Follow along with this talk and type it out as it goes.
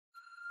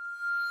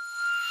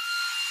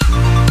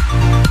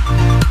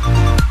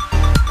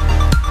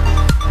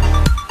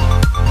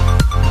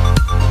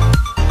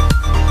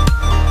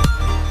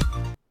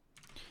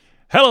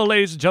Hello,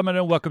 ladies and gentlemen,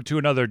 and welcome to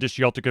another Dish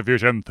Yelta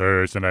Confusion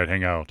Thursday Night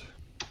Hangout.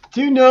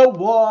 Do you know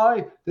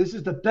why this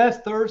is the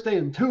best Thursday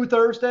in 2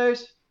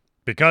 Thursdays?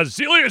 Because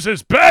Zelius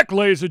is back,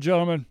 ladies and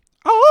gentlemen.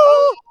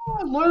 Oh,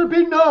 let it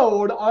be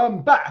known,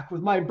 I'm back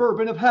with my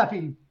bourbon of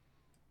happiness.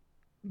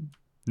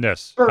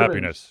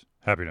 Happiness.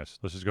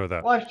 Let's just go with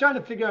that. Well, I was trying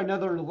to figure out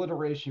another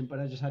alliteration, but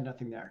I just had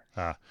nothing there.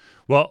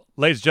 Well,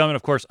 ladies and gentlemen,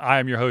 of course, I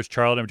am your host,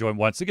 Charlie, and I'm joined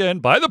once again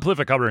by the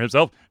prolific governor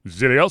himself,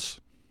 Zelius.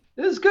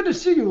 It is good to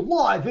see you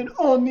live and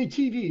on the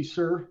TV,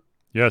 sir.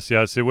 Yes,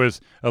 it was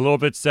a little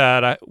bit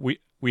sad. We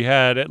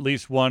had at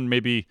least one,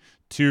 maybe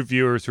two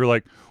viewers who were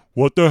like,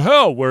 "What the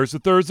hell? Where's the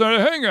Thursday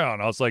Night Hangout?"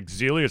 And I was like,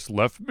 "Zelius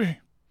left me."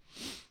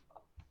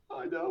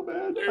 I know,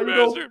 man. You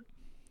bastard.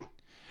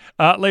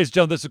 Ladies and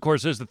gentlemen, this, of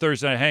course, is the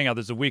Thursday Night Hangout.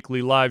 This is a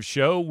weekly live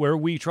show where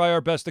we try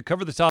our best to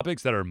cover the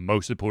topics that are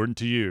most important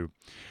to you.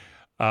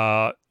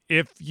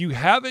 If you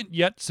haven't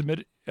yet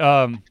submitted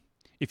a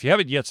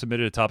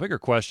topic or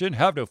question,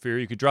 have no fear.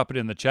 You can drop it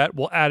in the chat.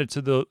 We'll add it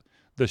to the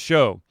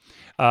show.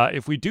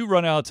 If we do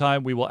run out of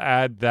time, we will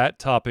add that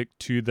topic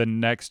to the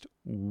next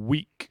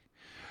week.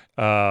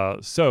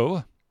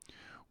 So,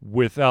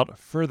 without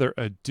further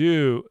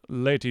ado,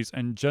 ladies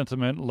and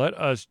gentlemen, let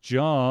us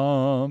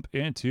jump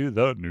into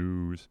the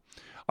news.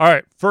 All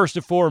right, first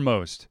and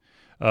foremost,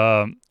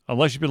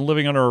 unless you've been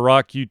living under a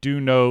rock, you do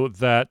know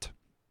that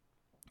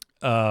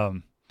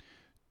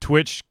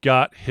Twitch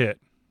got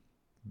hit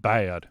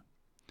bad.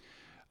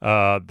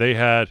 They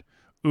had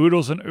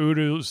oodles and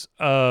oodles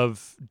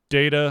of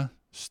data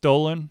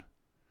stolen.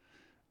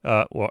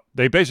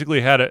 They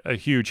basically had a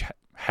huge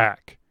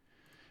hack.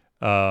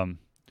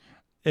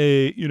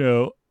 They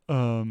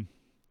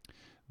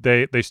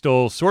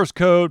stole source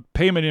code,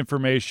 payment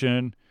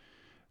information.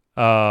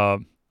 But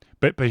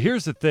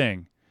here's the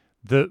thing: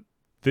 the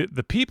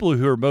people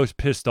who are most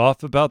pissed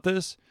off about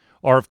this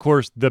are, of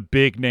course, the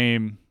big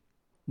name,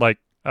 like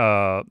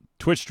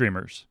Twitch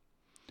streamers.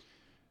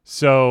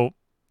 So,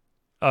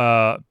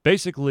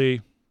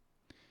 basically,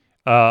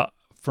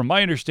 from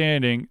my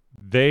understanding,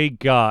 they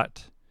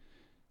got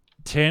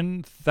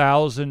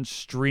 10,000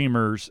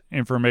 streamers'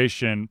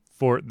 information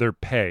for their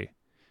pay.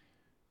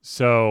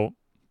 So,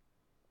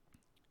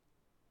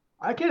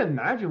 I can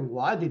imagine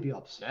why they'd be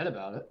upset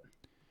about it.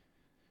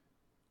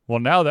 well,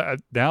 now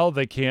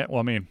they can't. Well,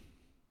 I mean,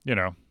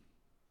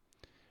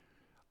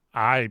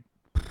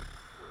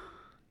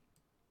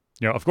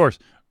 of course,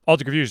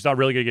 Alter Confusion is not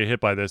really going to get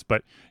hit by this,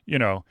 but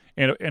in a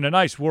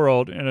nice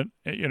world,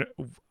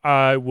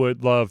 I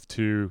would love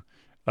to.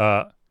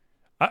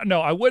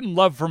 No, I wouldn't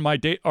love for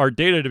our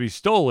data to be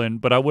stolen,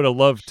 but I would have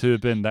loved to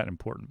have been that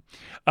important.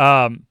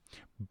 But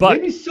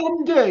maybe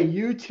someday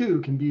you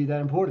too can be that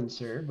important,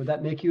 sir. Would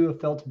that make you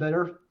have felt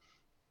better?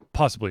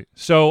 Possibly.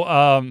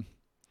 So,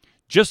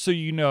 just so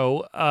you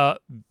know,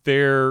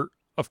 there,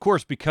 of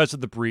course, because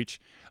of the breach,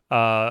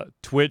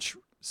 Twitch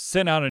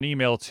sent out an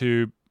email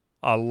to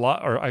a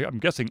lot, or I'm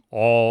guessing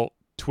all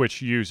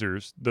Twitch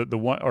users, the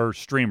one or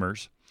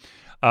streamers,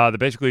 that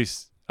basically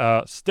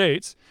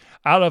states,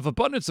 out of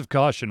abundance of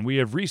caution, we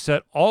have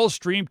reset all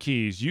stream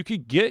keys. You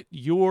could get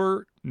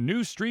your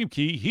new stream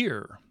key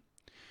here.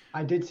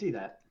 I did see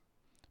that.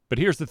 But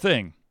here's the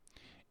thing: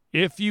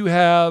 if you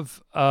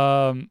have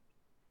OBS,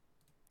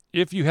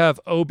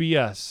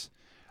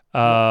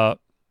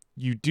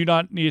 you do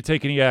not need to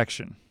take any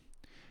action.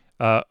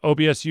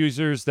 OBS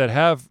users that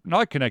have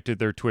not connected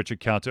their Twitch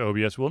account to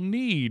OBS will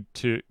need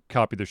to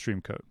copy their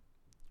stream code,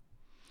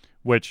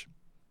 which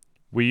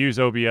we use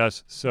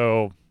OBS,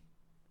 so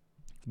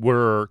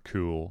we're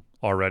cool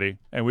already,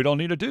 and we don't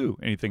need to do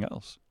anything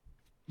else.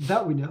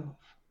 That we know.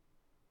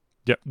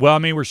 Yeah, well, I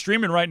mean, we're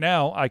streaming right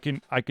now. I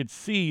could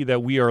see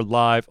that we are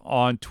live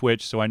on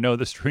Twitch, so I know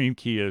the stream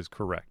key is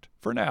correct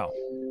for now.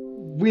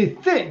 We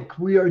think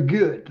we are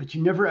good, but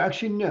you never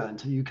actually know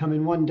until you come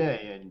in one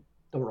day and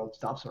the world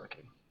stops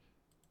working.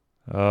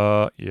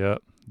 Yeah,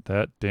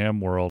 that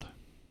damn world.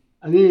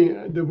 I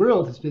mean, the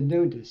world has been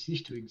known to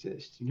cease to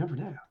exist. You never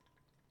know.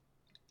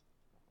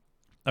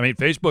 I mean,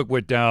 Facebook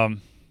went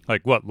down,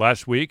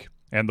 last week?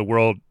 And the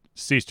world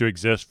ceased to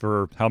exist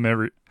for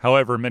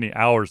however many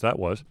hours that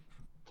was.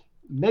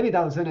 Maybe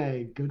that was in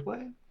a good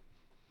way?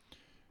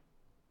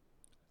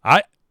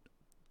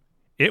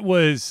 It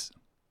was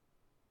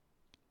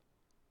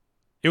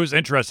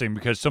interesting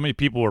because so many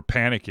people were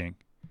panicking.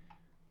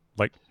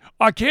 Like,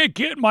 I can't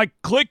get my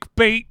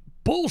clickbait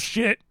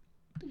bullshit.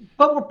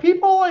 But were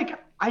people I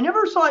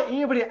never saw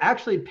anybody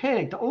actually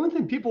panic. The only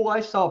thing people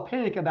I saw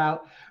panic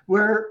about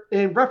were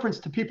in reference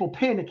to people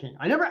panicking.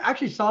 I never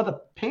actually saw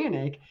the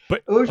panic.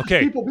 But it was just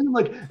people being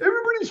like,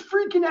 everybody's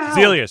freaking out.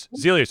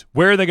 Zelius,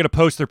 where are they going to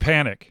post their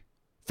panic?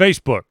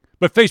 Facebook.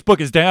 But Facebook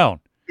is down.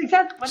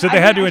 Exactly. So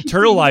they had to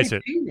internalize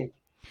it.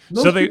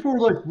 Most people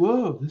were like,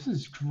 whoa, this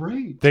is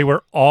great. They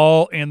were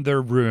all in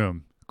their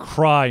room,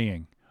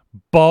 crying,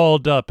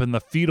 balled up in the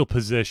fetal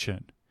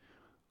position,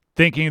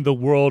 thinking the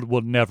world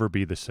will never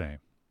be the same.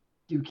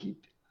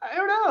 I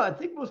don't know. I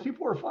think most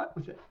people were fine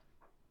with it.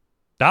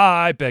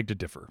 I beg to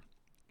differ.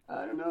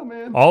 I don't know,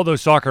 man. All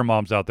those soccer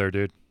moms out there,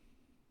 dude.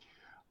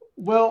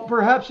 Well,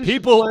 perhaps you should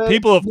People play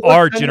people of more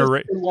our tennis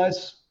generation, and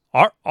less.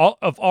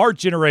 our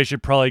generation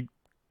probably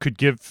could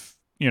give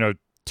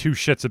two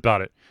shits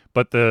about it,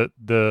 but the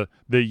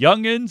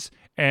youngins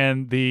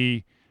and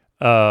the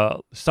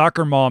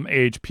soccer mom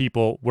age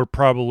people were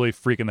probably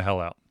freaking the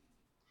hell out.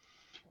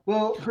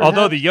 Well,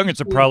 Although the perhaps youngins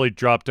have probably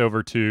dropped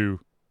over to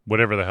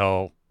whatever the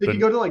hell. they could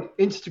go to like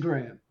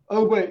Instagram.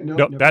 Oh wait, no,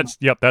 No, never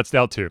mind. that's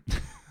out too.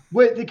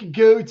 Wait, they could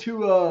go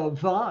to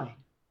Vine.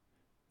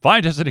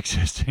 Vine doesn't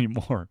exist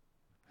anymore.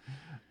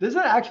 Does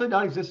that actually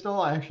not exist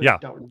still? I actually Yeah,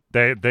 don't.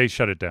 they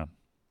shut it down.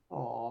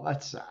 Oh,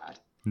 that's sad.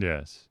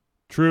 Yes,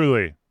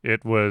 truly,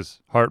 it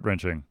was heart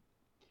wrenching.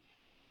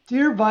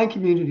 Dear Vine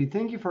community,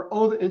 thank you for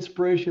all the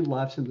inspiration,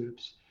 laughs, and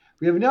loops.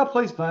 We have now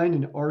placed Vine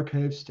in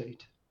archive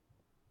state.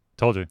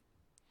 Told you.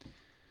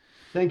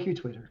 Thank you,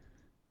 Twitter.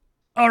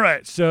 All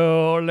right,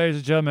 so ladies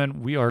and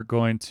gentlemen, we are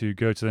going to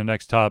go to the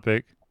next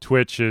topic.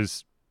 Twitch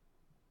is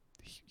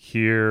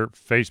here,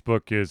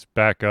 Facebook is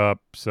back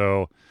up,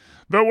 so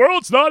the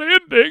world's not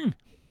ending.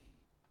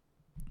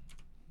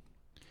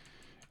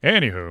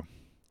 Anywho,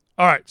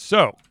 all right,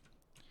 so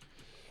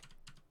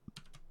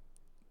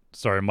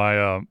sorry,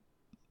 my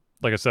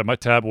like I said, my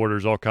tab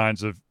orders all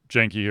kinds of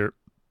janky here,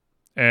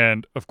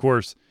 and of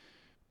course,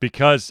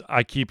 because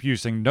I keep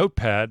using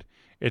Notepad,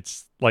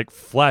 it's like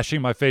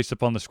flashing my face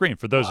up on the screen.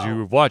 For those of you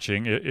who are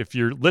watching, if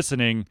you're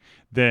listening,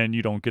 then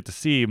you don't get to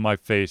see my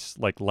face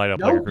like light up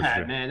like a Christmas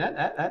tree. Man,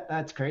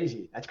 that's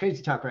crazy. That's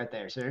crazy talk right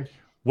there, sir.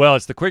 Well,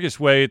 it's the quickest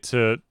way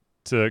to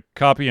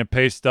copy and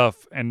paste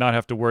stuff and not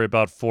have to worry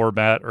about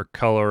format or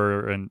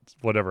color and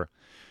whatever.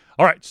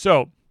 All right,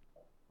 so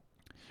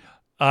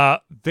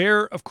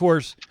there, of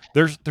course,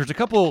 there's a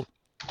couple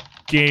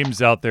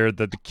games out there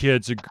that the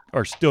kids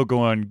are still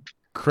going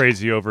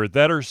crazy over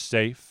that are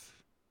safe.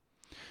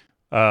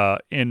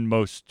 In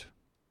most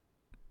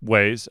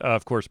ways.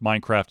 Of course,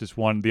 Minecraft is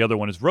one. The other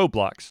one is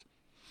Roblox.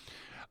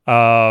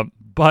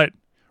 But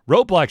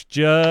Roblox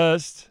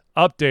just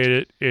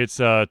updated its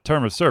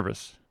term of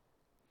service.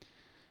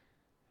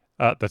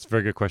 That's a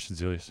very good question,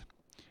 Zelius.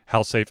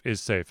 How safe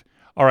is safe?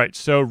 All right,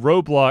 so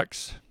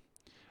Roblox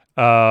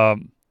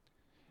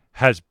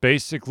has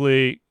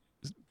basically...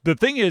 The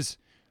thing is,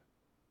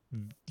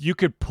 you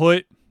could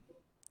put,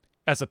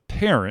 as a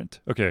parent...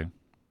 Okay,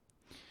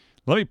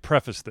 let me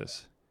preface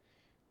this.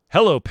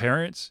 Hello,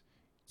 parents.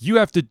 You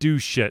have to do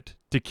shit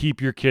to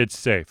keep your kids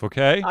safe,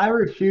 okay? I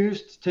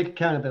refuse to take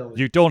accountability.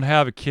 You don't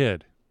have a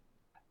kid.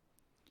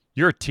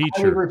 You're a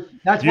teacher.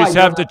 That's You why just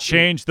have to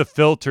change the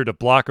filter to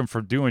block them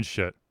from doing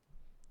shit.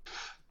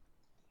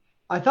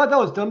 I thought that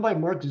was done by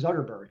Mark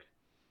Zuckerberg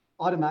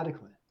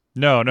automatically.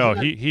 No,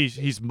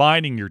 he's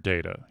mining your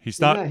data. He's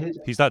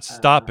not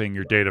stopping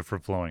your data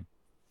from flowing.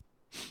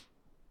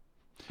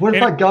 What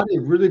if I got a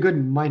really good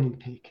mining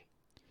peak?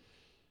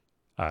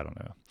 I don't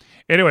know.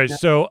 Anyway,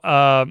 so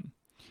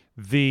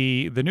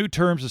the new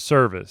terms of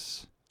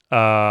service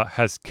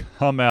has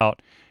come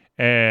out,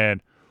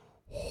 and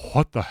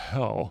what the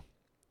hell?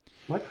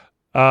 What?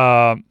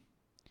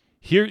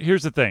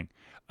 Here's the thing.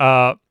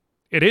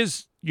 It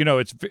is,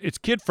 it's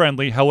kid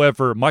friendly.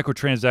 However,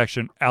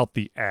 microtransaction out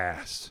the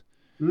ass.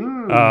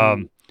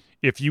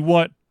 If you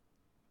want,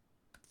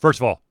 first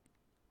of all,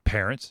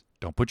 parents,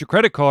 don't put your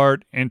credit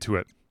card into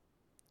it.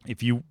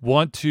 If you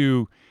want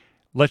to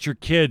let your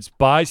kids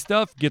buy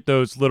stuff, get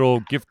those little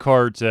gift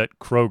cards at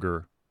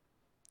Kroger.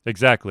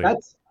 Exactly.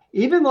 That's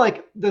even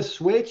like the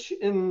Switch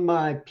in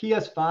my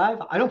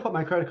PS5. I don't put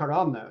my credit card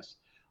on those.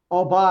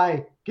 I'll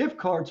buy gift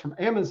cards from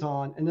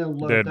Amazon and then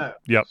load those.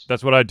 Yep,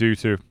 that's what I do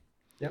too.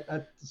 Yep,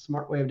 that's a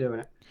smart way of doing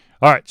it.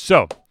 All right,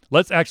 so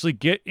let's actually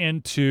get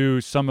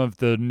into some of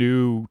the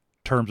new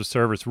terms of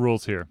service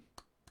rules here.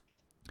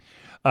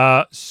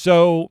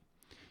 So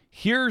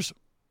here's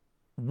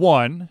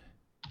one.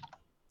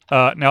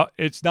 Now,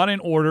 it's not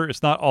in order.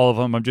 It's not all of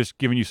them. I'm just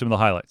giving you some of the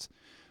highlights.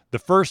 The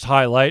first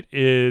highlight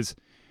is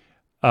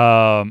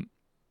the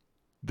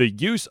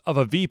use of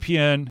a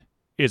VPN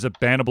is a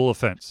bannable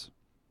offense.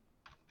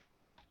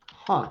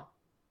 Huh.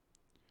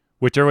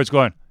 Which everyone's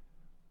going,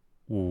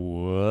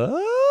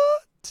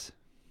 what?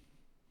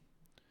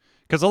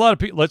 Because a lot of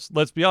people,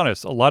 let's be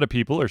honest, a lot of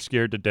people are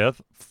scared to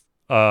death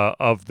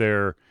of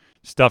their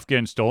stuff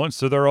getting stolen,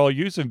 so they're all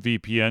using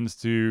VPNs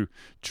to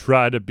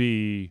try to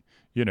be,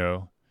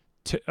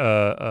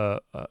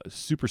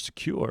 super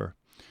secure.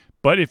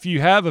 But if you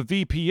have a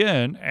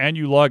VPN and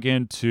you log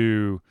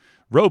into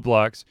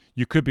Roblox,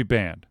 you could be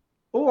banned.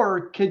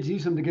 Or kids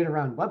use them to get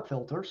around web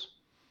filters.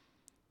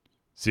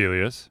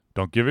 Celius,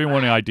 don't give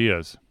anyone any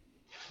ideas.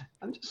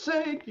 I'm just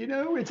saying,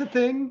 it's a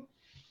thing.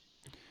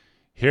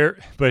 Here's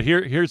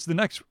the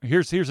next.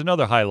 Here's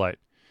another highlight.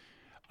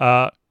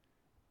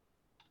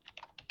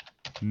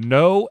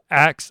 No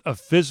acts of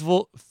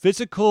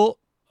physical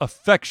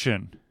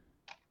affection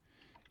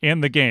in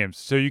the games.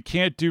 So you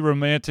can't do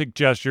romantic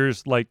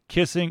gestures like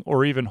kissing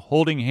or even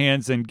holding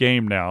hands in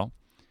game now,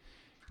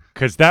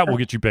 because that will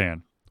get you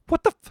banned.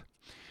 What the?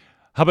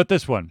 How about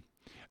this one?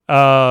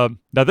 Now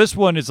this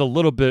one is a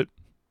little bit.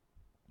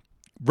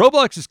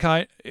 Roblox is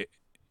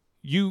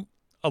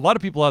a lot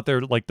of people out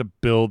there like to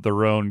build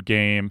their own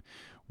game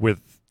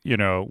with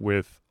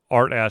with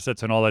art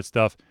assets and all that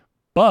stuff.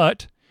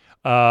 But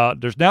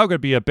there's now going to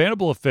be a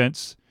bannable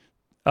offense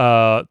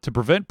to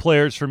prevent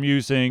players from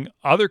using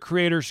other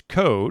creators'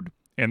 code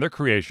in their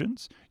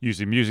creations,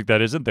 using music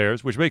that isn't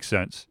theirs, which makes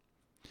sense.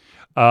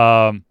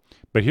 But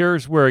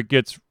here's where it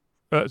gets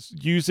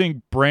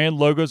using brand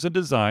logos and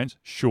designs,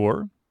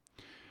 sure.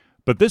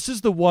 But this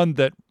is the one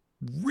that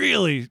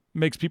really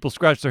makes people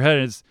scratch their head.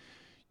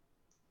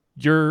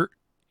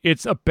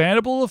 It's a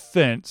bannable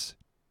offense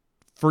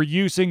for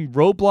using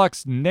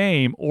Roblox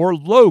name or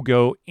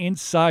logo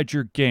inside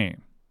your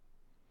game.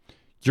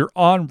 You're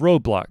on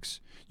Roblox.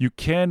 You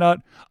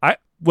cannot. I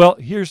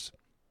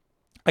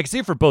can see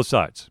it from both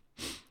sides.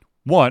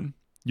 One,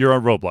 you're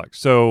on Roblox,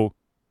 so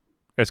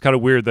it's kind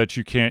of weird that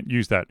you can't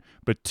use that.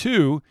 But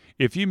two,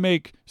 if you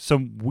make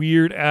some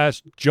weird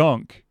ass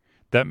junk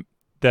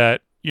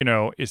that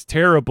is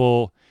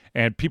terrible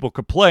and people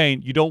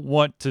complain, you don't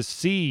want to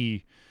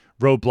see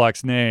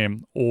Roblox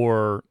name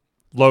or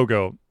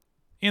logo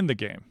in the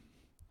game.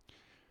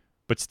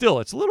 But still,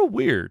 it's a little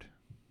weird.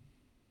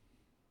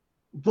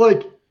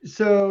 Like,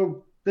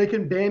 so they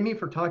can ban me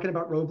for talking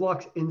about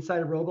Roblox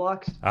inside of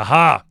Roblox?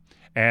 Aha!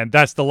 And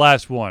that's the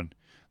last one.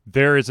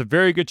 There is a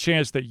very good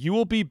chance that you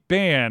will be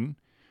banned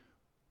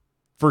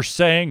for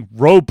saying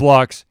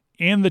Roblox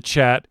in the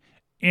chat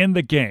in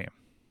the game.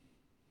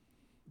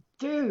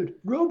 Dude,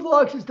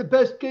 Roblox is the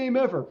best game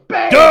ever.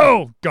 Bang!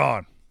 Go!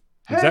 Gone.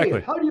 Hey,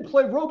 Exactly. how do you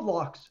play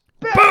Roblox?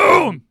 Bang!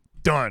 Boom!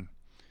 Done.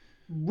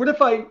 What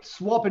if I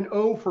swap an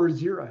O for a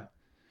 0?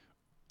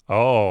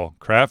 Oh,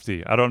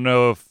 crafty. I don't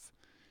know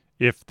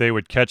if they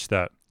would catch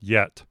that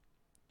yet.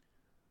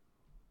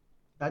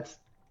 That's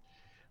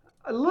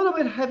a little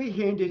bit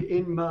heavy-handed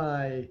in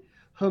my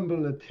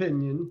humble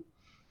opinion.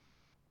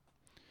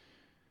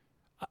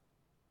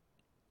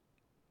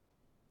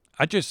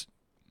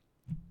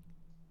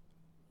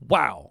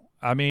 Wow.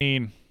 I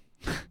mean,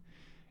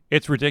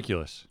 it's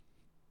ridiculous.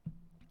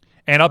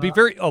 And I'll be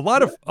a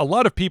lot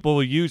of people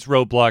will use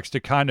Roblox to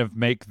kind of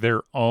make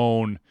their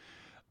own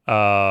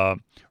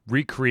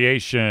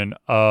recreation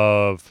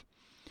of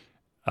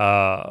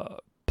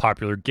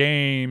popular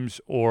games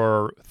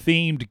or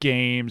themed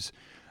games.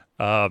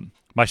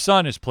 My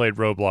son has played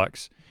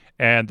Roblox,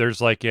 and there's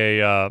like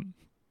a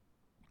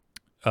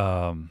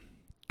kind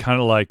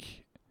of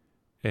like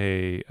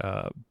a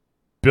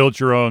build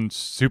your own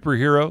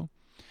superhero,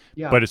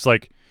 but it's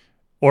like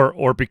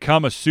or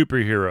become a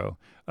superhero.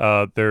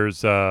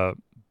 There's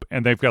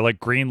and they've got like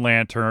Green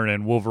Lantern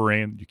and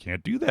Wolverine. You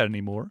can't do that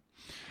anymore.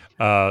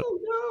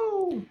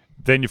 Oh no!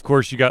 Then of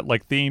course you got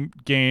like theme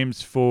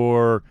games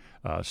for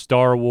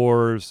Star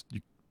Wars. You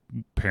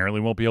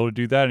apparently won't be able to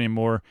do that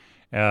anymore.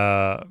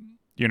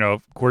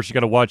 Of course you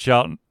got to watch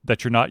out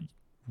that you're not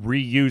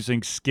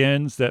reusing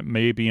skins that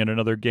may be in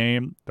another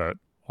game that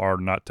are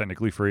not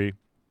technically free,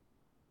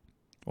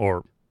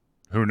 or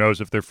who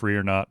knows if they're free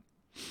or not.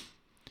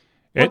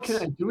 What can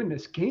I do in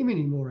this game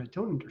anymore? I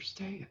don't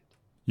understand.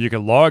 You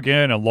can log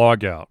in and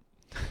log out.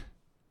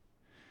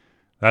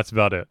 That's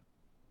about it.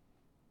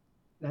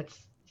 That's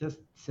just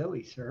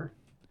silly, sir.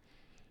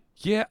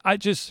 Yeah,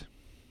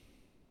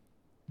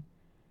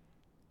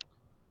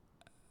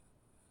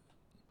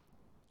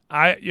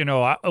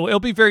 it'll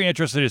be very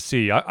interesting to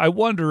see. I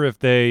wonder if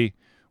they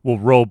will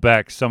roll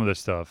back some of this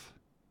stuff.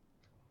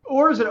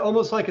 Or is it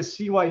almost like a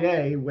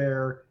CYA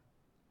where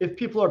if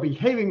people are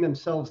behaving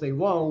themselves, they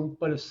won't,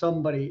 but if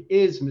somebody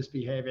is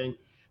misbehaving,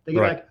 they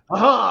get like,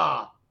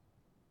 aha!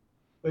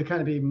 It would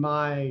kind of be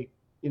my,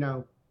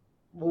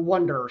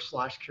 wonder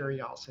 /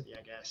 curiosity,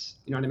 I guess.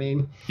 You know what I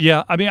mean?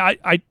 Yeah, I mean,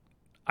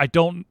 I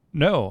don't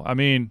know. I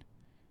mean,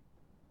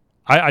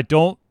 I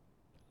think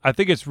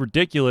it's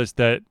ridiculous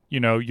that,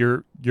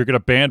 you're going to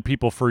ban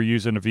people for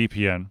using a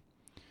VPN.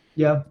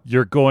 Yeah.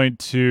 You're going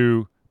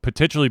to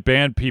potentially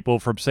ban people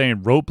from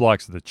saying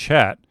Roblox in the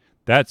chat.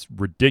 That's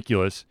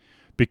ridiculous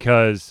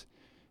because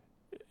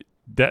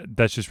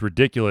that's just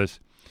ridiculous.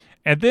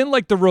 And then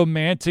like the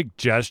romantic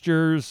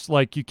gestures,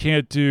 like you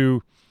can't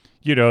do,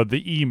 the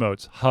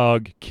emotes,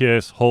 hug,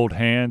 kiss, hold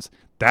hands.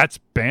 That's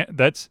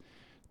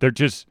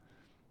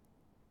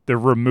they're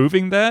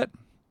removing that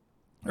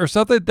or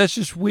something. That's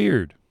just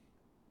weird.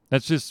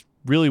 That's just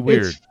really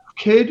weird. It's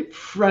kid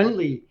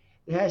friendly.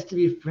 It has to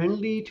be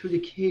friendly to the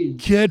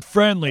kids. Kid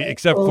friendly,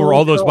 except for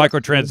all those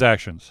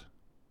microtransactions.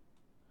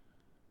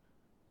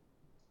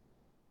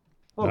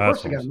 Well, of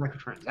course they got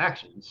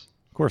microtransactions.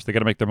 Of course, they got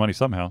to make their money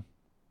somehow.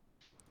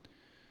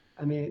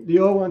 I mean, they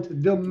all want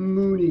the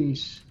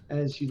moonies,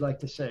 as you'd like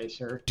to say,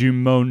 sir. Du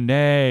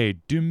Monet.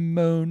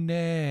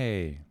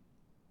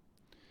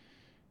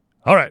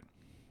 All right.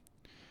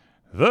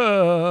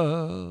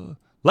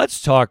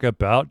 Let's talk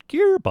about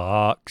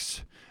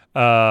Gearbox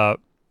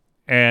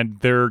and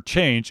their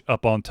change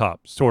up on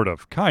top. Sort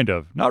of, kind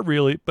of. Not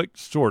really, but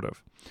sort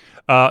of.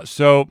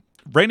 So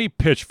Rainey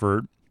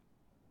Pitchford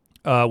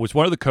was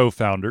one of the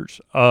co-founders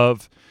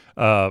of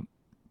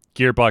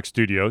Gearbox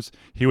Studios.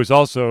 He was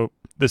also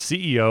the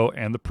CEO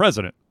and the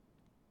president.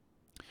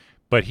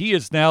 But he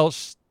is now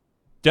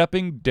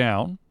stepping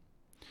down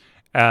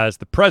as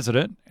the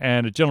president,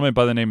 and a gentleman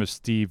by the name of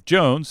Steve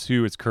Jones,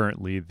 who is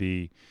currently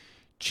the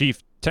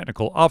chief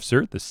technical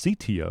officer, the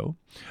CTO,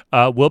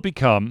 will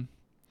become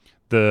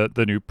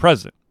the new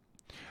president.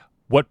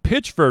 What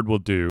Pitchford will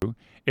do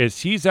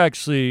is he's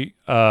actually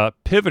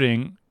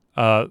pivoting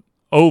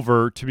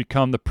over to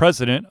become the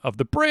president of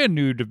the brand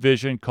new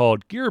division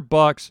called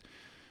Gearbox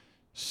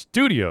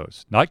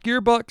Studios. Not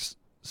Gearbox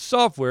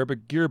Software,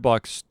 but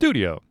Gearbox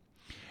Studio.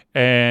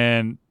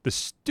 And the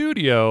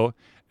studio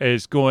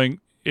is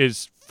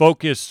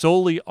focused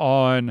solely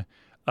on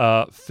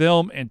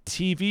film and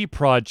TV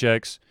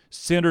projects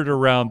centered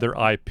around their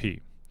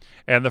IP.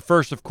 And the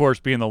first, of course,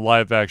 being the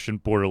live-action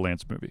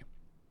Borderlands movie.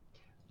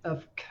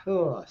 Of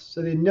course.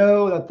 So they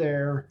know that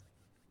they're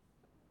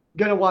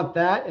going to want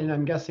that, and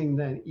I'm guessing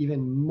then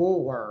even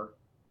more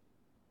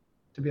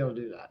to be able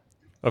to do that.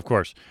 Of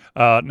course.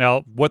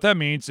 Now, what that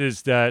means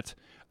is that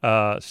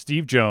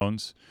Steve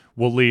Jones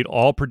will lead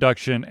all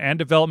production and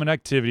development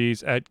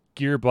activities at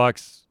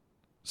Gearbox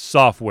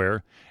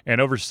Software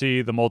and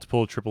oversee the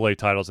multiple AAA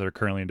titles that are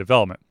currently in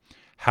development.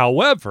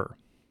 However,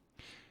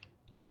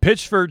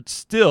 Pitchford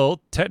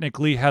still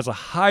technically has a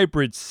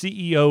hybrid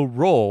CEO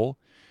role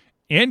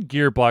in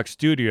Gearbox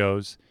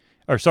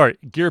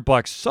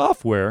Gearbox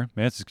Software.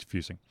 Man, this is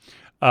confusing.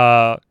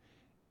 To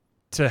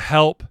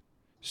help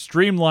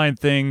streamline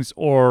things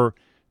or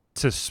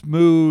to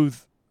smooth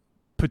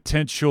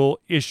potential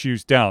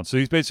issues down. So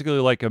he's basically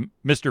like a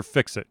Mr.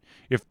 Fix-It.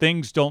 If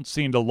things don't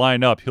seem to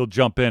line up, he'll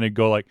jump in and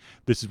go like,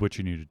 this is what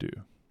you need to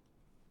do.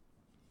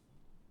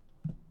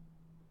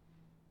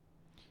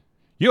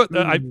 You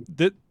know,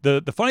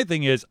 the funny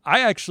thing is,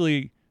 I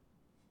actually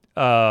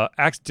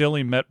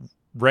accidentally met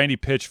Randy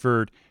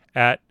Pitchford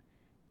at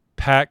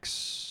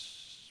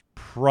PAX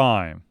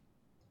Prime.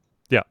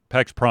 Yeah,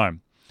 PAX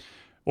Prime.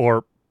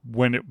 Or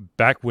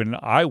back when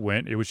I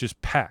went, it was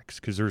just PAX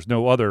because there's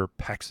no other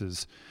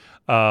PAXs.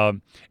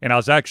 And I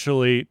was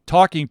actually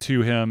talking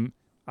to him.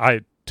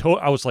 I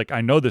was like,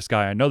 I know this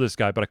guy,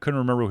 but I couldn't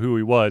remember who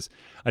he was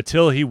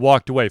until he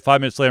walked away.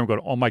 5 minutes later, I'm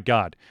going, oh my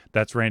God,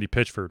 that's Randy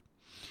Pitchford.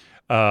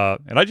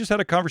 And I just had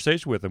a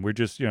conversation with him. We're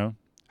just,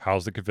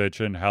 how's the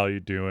convention? How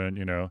you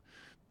doing?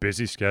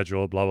 Busy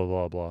schedule, blah, blah,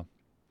 blah, blah.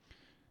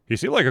 He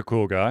seemed like a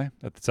cool guy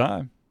at the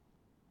time.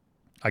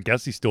 I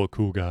guess he's still a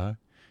cool guy.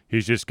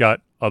 He's just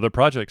got other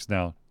projects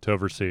now to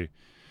oversee.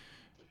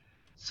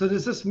 So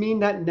does this mean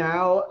that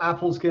now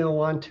Apple's going to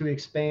want to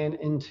expand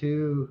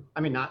into,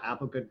 not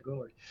Apple, good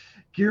Lord.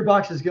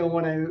 Gearbox is going to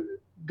want to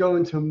go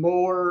into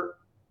more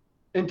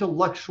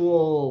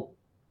intellectual,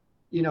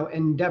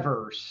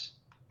 endeavors?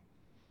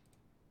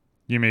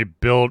 You mean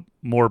build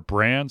more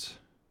brands?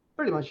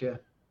 Pretty much, yeah.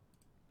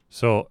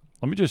 So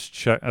let me just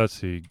check. Let's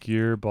see.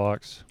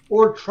 Gearbox.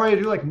 Or try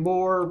to do like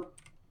more,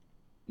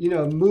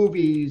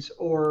 movies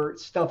or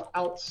stuff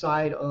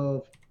outside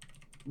of,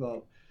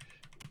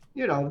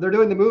 they're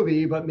doing the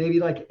movie, but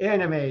maybe like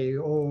anime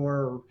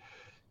or,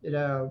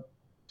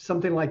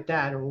 something like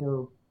that,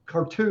 or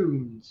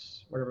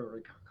cartoons, whatever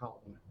we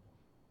call them.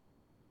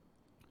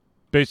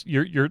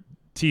 Your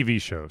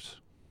TV shows.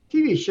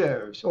 TV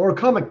shows or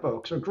comic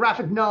books or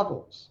graphic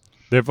novels.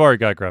 They've already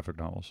got graphic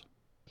novels.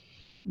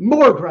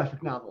 More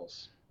graphic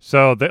novels.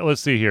 So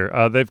let's see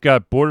here. They've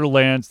got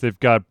Borderlands. They've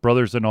got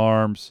Brothers in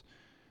Arms.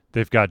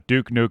 They've got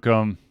Duke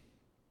Nukem.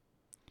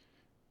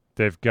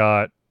 They've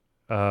got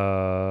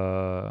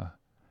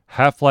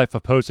Half-Life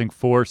Opposing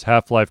Force,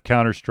 Half-Life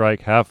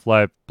Counter-Strike,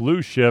 Half-Life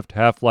Blue Shift,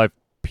 Half-Life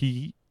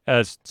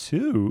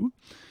PS2.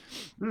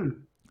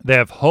 They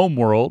have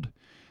Homeworld.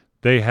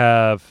 They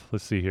have,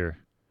 let's see here.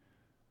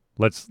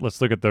 Let's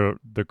look at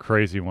the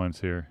crazy ones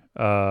here.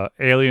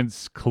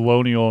 Aliens,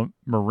 Colonial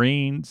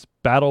Marines,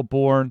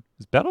 Battleborn.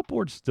 Is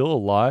Battleborn still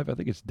alive? I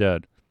think it's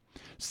dead.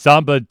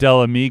 Samba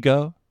del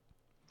Amigo.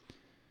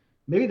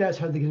 Maybe that's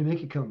how they're going to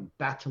make it come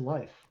back to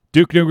life.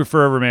 Duke Nukem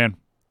Forever, man.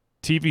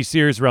 TV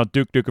series around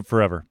Duke Nukem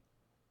Forever.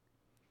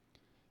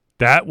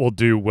 That will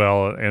do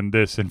well in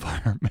this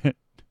environment.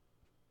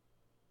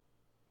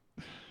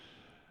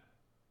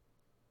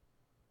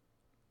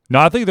 No,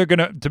 I think they're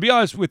going to be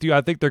honest with you,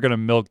 I think they're going to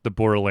milk the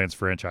Borderlands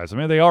franchise.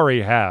 They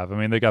already have.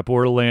 They got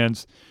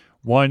Borderlands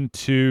 1,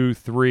 2,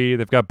 3.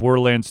 They've got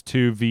Borderlands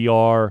 2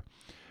 VR.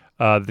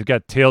 They've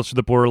got Tales from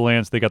the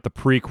Borderlands. They got the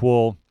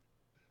prequel.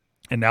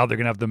 And now they're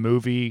going to have the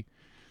movie.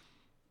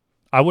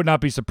 I would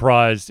not be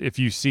surprised if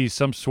you see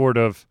some sort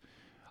of,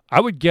 I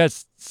would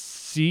guess,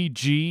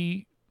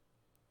 CG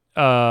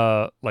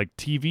like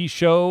TV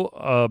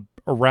show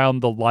around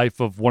the life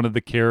of one of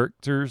the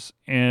characters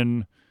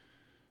in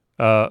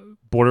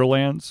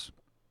Borderlands.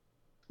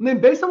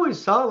 Based on what we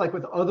saw, like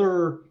with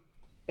other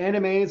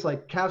animes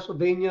like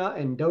Castlevania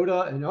and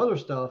Dota and other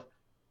stuff,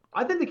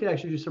 I think they could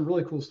actually do some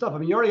really cool stuff.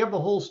 You already have the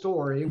whole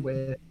story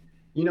with,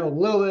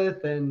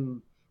 Lilith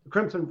and the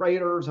Crimson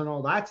Raiders and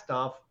all that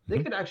stuff. They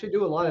could actually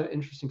do a lot of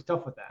interesting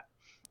stuff with that.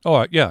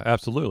 Oh, yeah,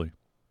 absolutely.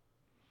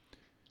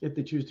 If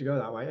they choose to go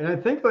that way. And I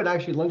think it would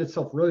actually lend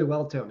itself really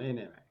well to an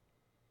anime.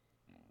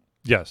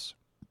 Yes.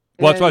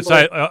 Well, that's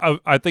why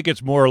I think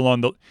it's more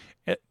along the,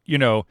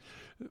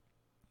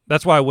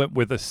 that's why I went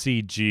with a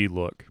CG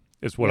look.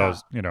 is what I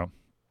was,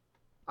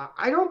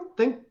 I don't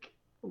think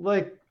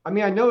like I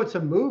mean I know it's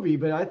a movie,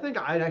 but I think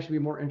I'd actually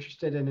be more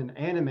interested in an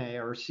anime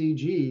or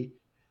CG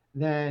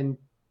than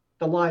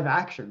the live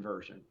action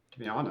version, to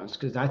be honest,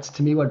 because that's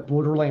to me what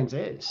Borderlands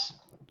is.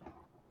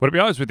 But to be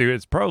honest with you,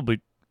 it's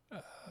probably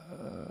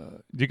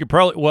you could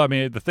probably. Well, I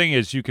mean, the thing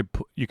is, you could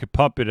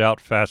pump it out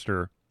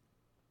faster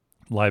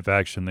live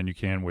action than you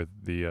can with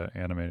the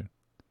animated.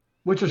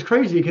 Which is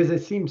crazy because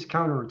it seems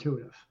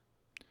counterintuitive.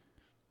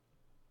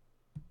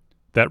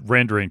 That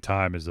rendering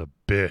time is a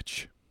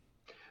bitch.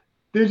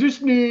 They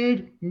just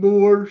need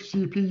more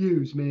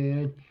CPUs,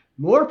 man.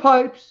 More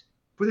pipes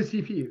for the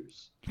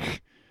CPUs.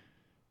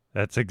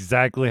 That's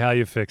exactly how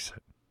you fix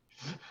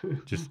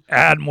it. Just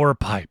add more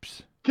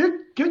pipes.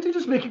 Can't they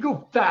just make it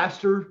go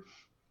faster?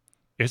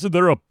 Isn't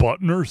there a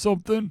button or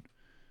something?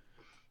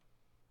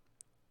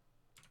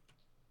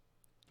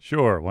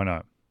 Sure, why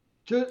not?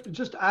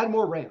 Just add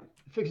more RAM.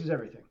 It fixes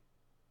everything.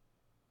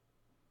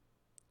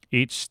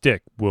 Each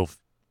stick will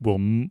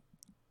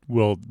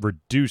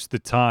reduce the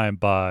time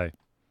by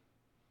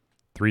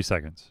 3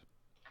 seconds.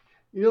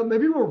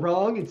 Maybe we're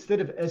wrong. Instead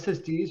of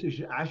SSDs, we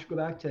should actually go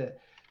back to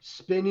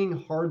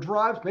spinning hard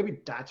drives. Maybe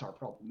that's our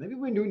problem. Maybe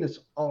we're doing this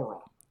all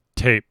wrong.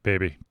 Tape,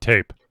 baby,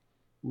 tape.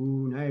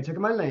 Ooh, now you're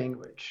taking my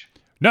language.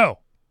 No,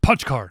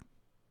 punch card.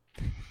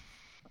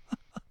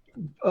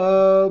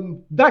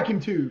 Vacuum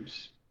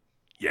tubes.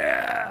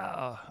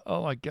 Yeah.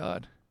 Oh my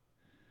God.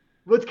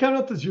 Let's count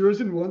out the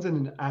zeros and ones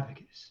and an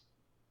abacus.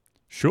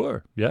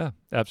 Sure. Yeah,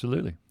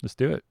 absolutely. Let's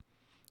do it.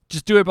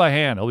 Just do it by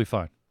hand. It'll be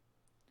fine.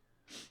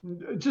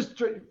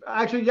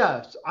 Actually,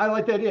 yes. I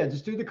like the idea.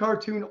 Just do the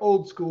cartoon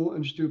old school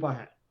and just do it by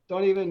hand.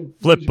 Don't even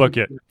flip book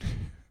it.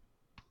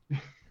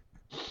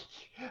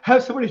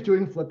 Have somebody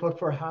doing flip book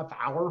for a half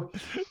hour.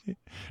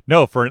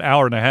 No, for an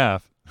hour and a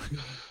half.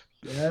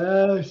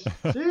 Yes.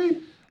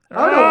 See?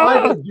 I don't know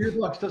why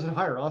Gearbox doesn't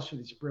hire us for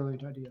these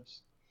brilliant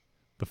ideas.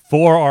 The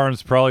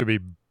forearms probably be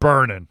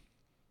burning.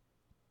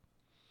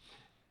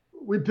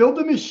 We build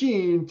a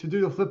machine to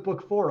do the flip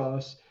book for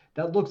us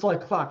that looks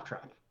like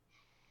Claptrap.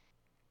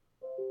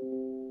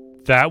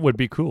 That would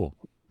be cool.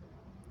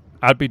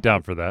 I'd be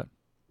down for that.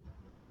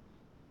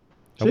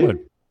 I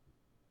would.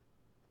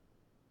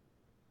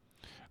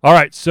 All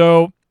right,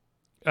 so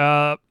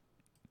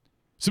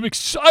some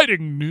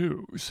exciting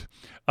news,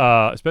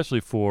 especially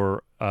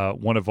for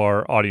one of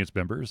our audience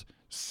members,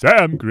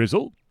 Sam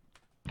Grizzle.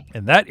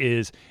 And that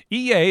is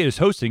EA is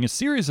hosting a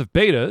series of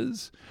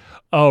betas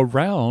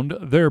around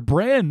their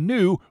brand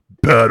new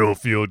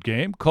Battlefield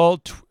game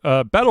called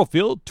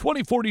Battlefield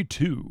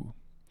 2042.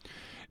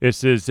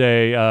 This is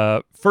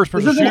a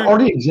first-person shooter. Does it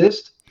already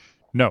exist?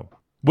 No.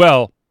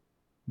 Well,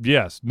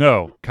 yes,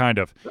 no, kind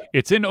of.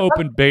 It's in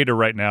open beta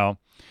right now.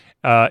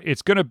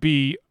 It's going to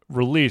be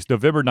released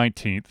November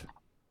 19th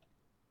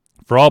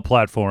for all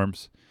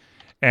platforms,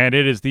 and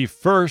it is the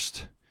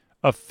first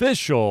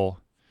official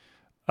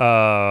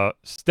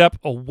step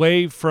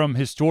away from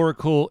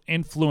historical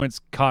influence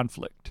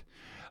conflict.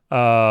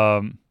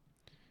 Well,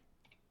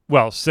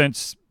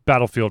 since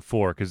Battlefield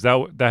 4, because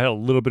that had a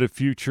little bit of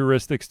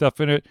futuristic stuff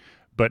in it,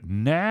 but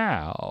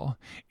now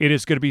it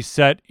is going to be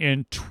set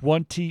in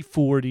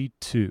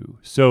 2042.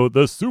 So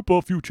the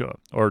super future,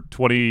 or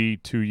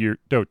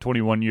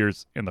 21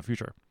 years in the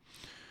future.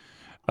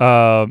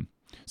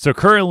 So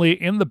currently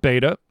in the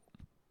beta,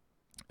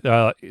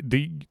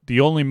 the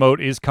only mode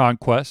is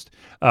Conquest.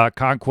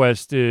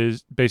 Conquest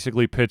is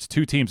basically pits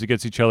two teams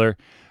against each other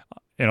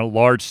in a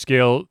large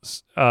scale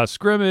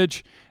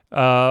scrimmage,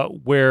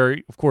 where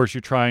of course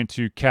you're trying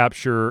to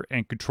capture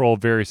and control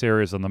various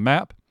areas on the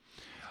map.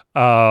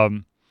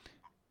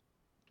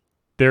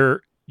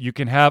 There you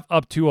can have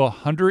up to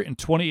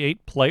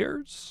 128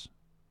 players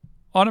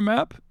on a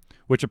map,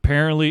 which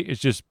apparently is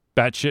just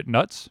batshit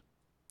nuts.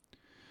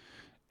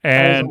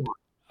 And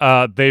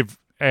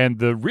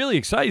the really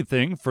exciting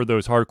thing for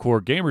those hardcore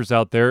gamers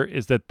out there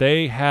is that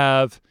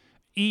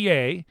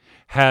EA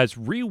has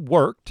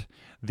reworked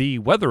the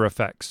weather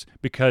effects,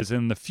 because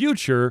in the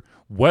future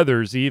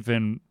weather's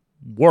even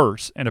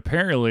worse, and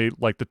apparently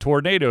like the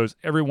tornadoes,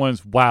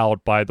 everyone's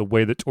wowed by the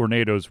way the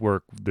tornadoes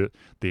work, the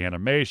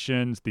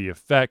animations, the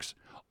effects,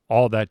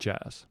 all that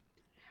jazz.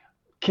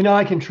 Can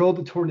I control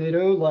the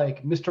tornado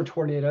like Mr.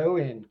 Tornado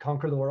in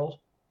Conquer the World?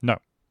 No.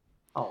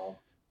 Oh.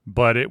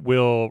 But it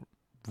will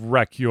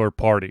wreck your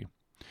party.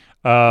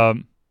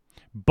 But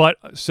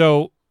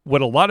so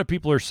what a lot of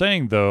people are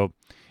saying though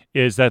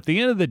is that at the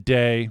end of the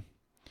day,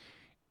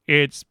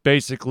 it's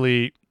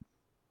basically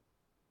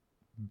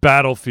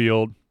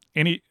Battlefield.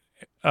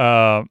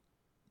 For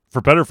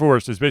better or for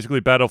worse, it's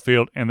basically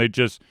Battlefield, and they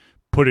just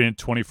put it in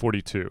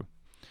 2042.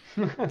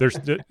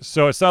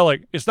 So it's not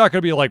going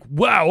to be like,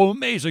 wow,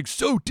 amazing,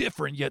 so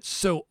different yet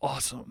so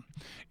awesome.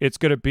 It's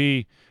going to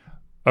be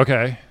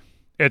okay.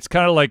 It's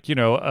kind of like,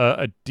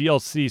 a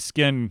DLC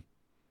skin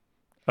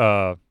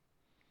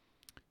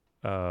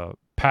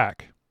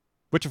pack,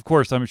 which of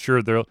course I'm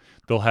sure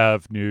they'll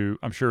have new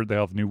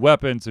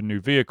weapons and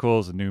new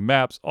vehicles and new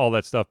maps, all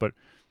that stuff, but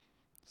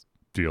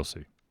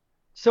DLC.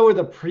 So are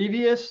the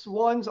previous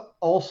ones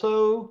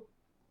also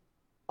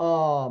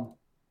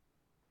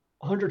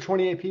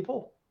 128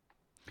 people?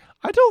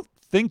 I don't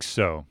think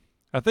so.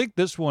 I think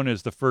this one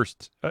is the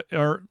first,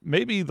 or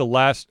maybe the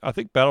last. I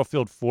think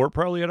Battlefield 4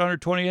 probably had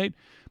 128,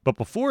 but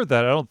before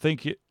that, I don't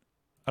think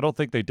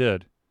they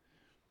did.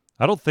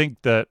 I don't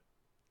think that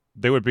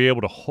they would be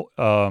able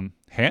to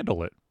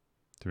handle it.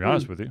 To be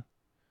honest with you,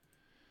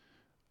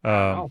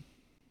 Wow.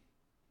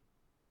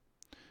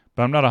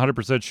 but I'm not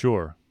 100%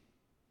 sure.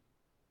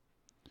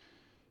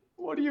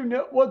 What do you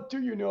know? What do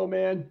you know,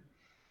 man?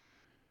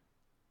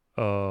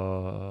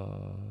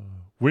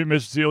 We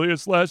missed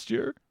Zelius last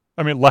year.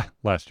 I mean,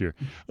 last year,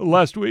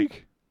 last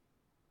week.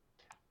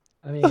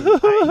 I mean,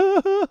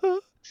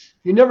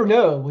 you never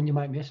know when you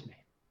might miss me.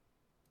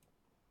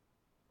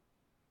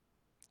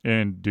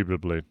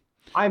 Indubitably.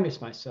 I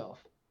miss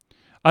myself.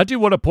 I do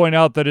want to point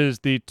out that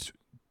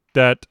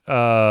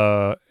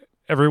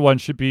everyone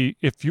should be,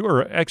 if you're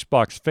an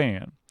Xbox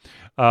fan,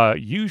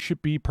 you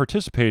should be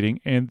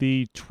participating in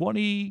the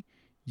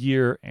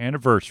 20-year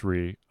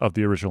anniversary of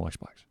the original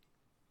Xbox.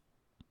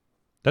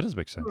 That doesn't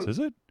make sense, is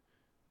it?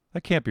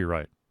 That can't be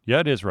right. Yeah,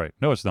 it is right.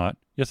 No, it's not.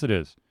 Yes, it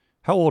is.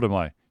 How old am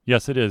I?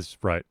 Yes, it is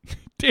right.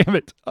 Damn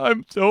it.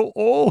 I'm so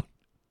old.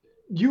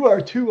 You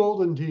are too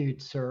old indeed,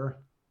 sir.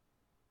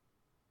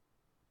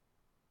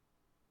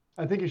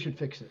 I think you should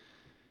fix it.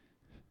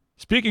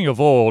 Speaking of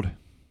old,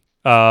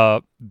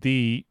 the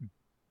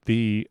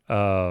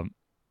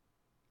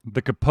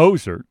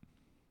composer,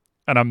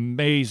 an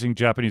amazing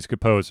Japanese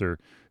composer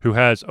who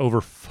has over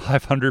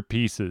 500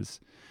 pieces,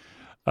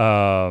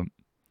 and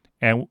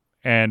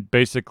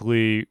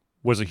basically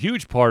was a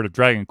huge part of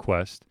Dragon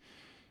Quest.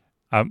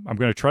 I'm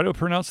going to try to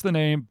pronounce the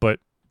name, but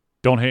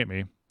don't hate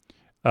me.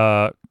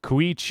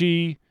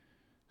 Koichi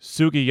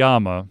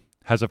Sugiyama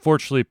has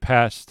unfortunately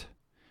passed.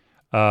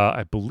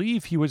 I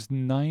believe he was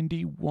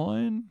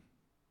 91.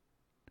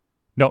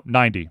 No,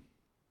 90.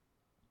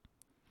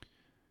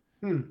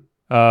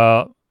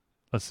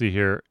 Let's see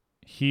here.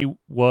 He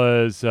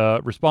was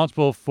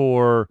responsible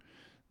for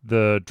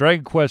the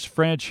Dragon Quest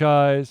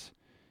franchise.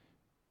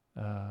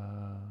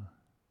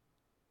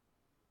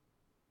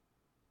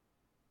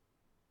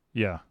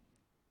 Yeah.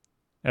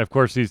 And of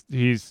course,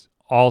 he's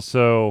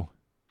also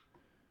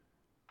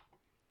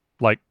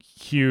like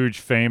huge,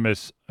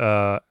 famous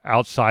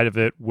outside of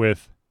it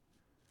with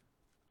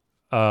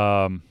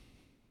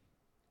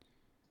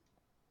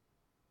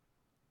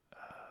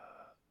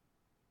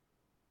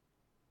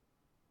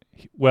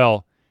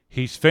well,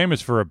 he's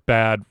famous for a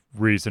bad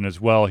reason as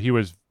well. He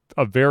was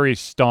a very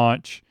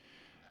staunch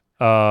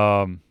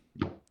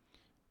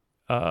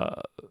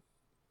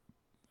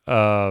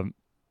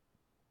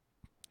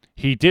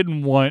he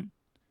didn't want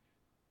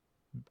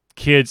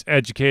kids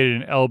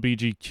educated in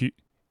LGBTQ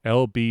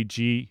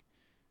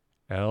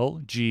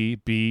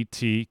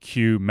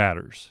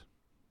matters.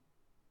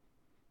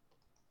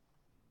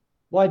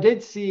 Well, I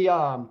did see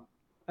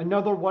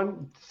another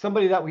one.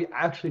 Somebody that we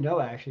actually know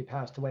actually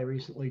passed away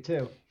recently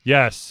too.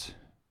 Yes,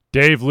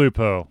 Dave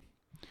Lupo.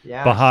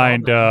 Yeah.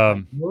 Behind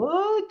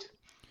what?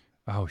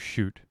 Oh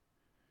shoot.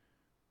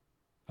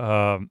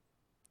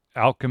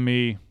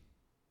 Alchemy.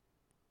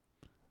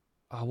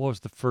 What was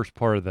the first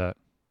part of that?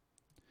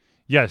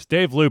 Yes,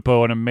 Dave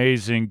Lupo, an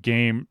amazing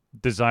game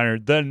designer,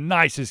 the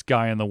nicest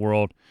guy in the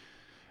world.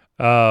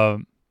 I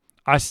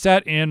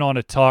sat in on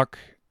a talk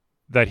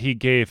that he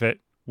gave at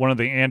one of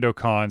the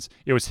AndoCons.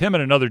 It was him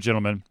and another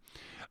gentleman.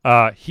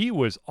 He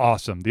was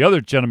awesome. The other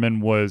gentleman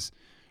was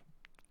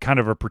kind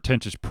of a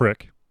pretentious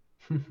prick,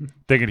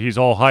 thinking he's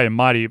all high and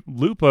mighty.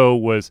 Lupo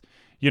was,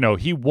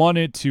 he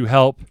wanted to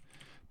help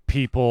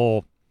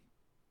people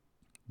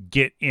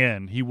get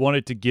in. He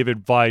wanted to give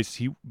advice.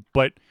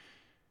 But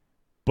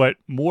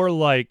more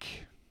like,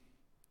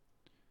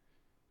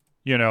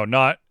 he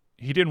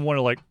didn't want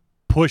to like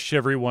push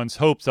everyone's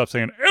hopes up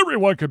saying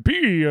everyone could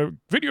be a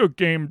video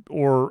game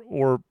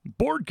or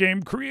board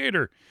game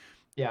creator.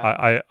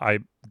 Yeah.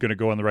 I'm going to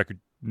go on the record.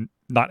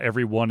 Not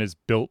everyone is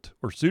built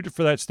or suited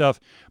for that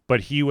stuff,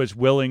 but he was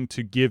willing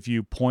to give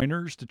you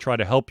pointers to try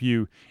to help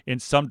you in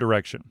some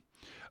direction.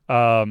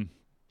 So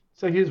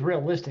he was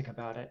realistic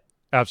about it.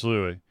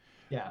 Absolutely.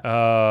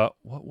 Yeah.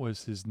 What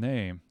was his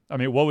name? I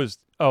mean,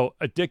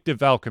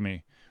 Addictive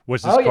Alchemy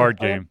was his card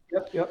game.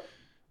 Yep.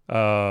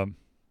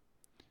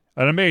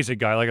 An amazing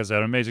guy, like I said,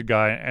 an amazing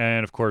guy,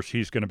 and of course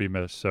he's going to be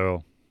missed.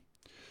 So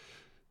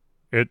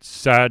it's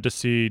sad to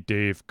see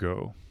Dave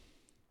go.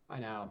 I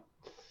know.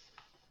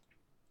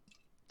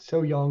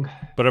 So young.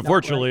 But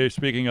unfortunately,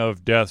 speaking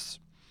of deaths,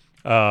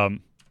 the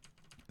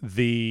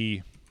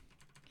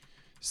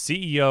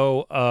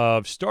CEO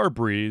of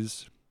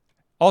Starbreeze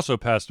also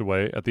passed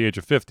away at the age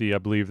of 50. I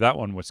believe that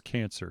one was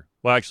cancer.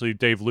 Well, actually,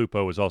 Dave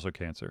Lupo was also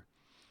cancer.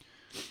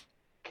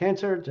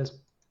 Cancer, just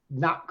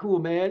not cool,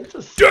 man.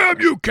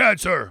 Damn you,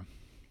 cancer!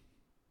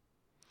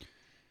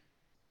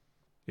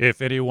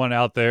 If anyone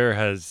out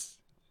there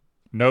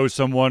knows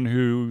someone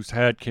who's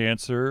had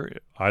cancer,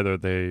 either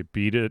they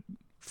beat it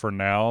for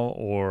now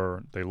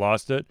or they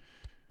lost it,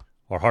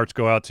 our hearts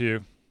go out to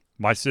you.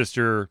 My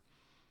sister,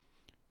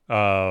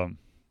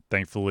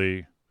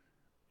 thankfully,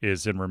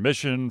 is in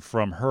remission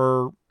from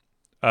her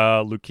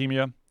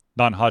leukemia,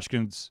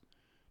 non-Hodgkin's.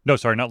 No,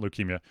 sorry, not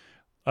leukemia.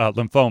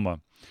 Lymphoma,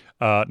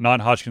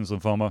 non-Hodgkin's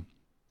lymphoma.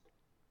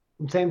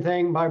 Same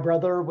thing. My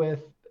brother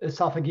with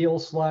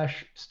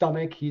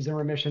esophageal/stomach. He's in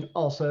remission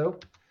also.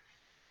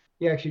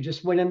 He actually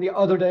just went in the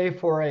other day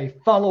for a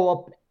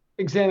follow-up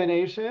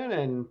examination,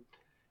 and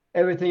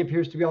everything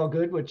appears to be all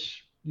good,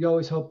 which you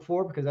always hope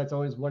for, because that's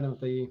always one of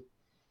the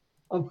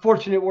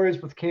unfortunate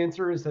worries with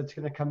cancer, is that it's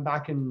going to come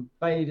back and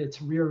bite its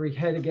rear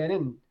head again.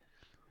 And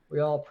we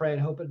all pray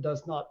and hope it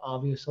does not,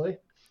 obviously.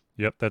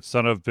 Yep, that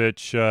son of a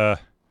bitch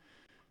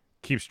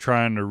keeps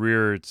trying to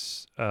rear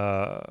its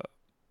ugly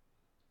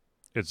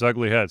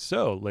head.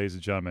 So, ladies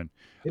and gentlemen,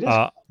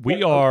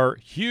 we are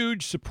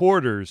huge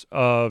supporters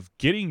of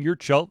getting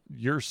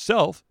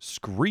yourself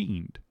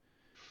screened.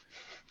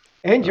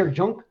 And your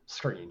junk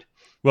screened.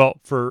 Well,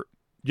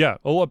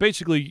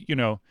 basically,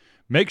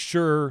 make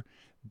sure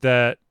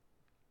that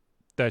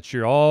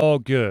you're all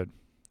good.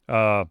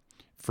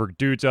 For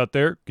dudes out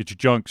there, get your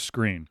junk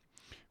screened.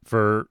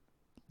 For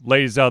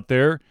ladies out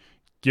there,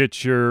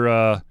 get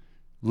your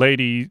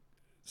ladies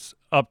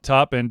up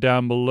top and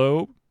down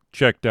below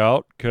checked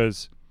out,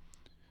 because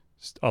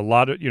a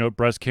lot of,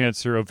 breast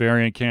cancer,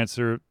 ovarian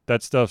cancer,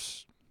 that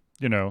stuff's,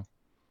 Yep.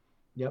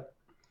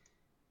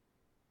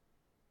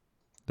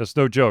 That's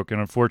no joke.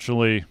 And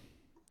unfortunately,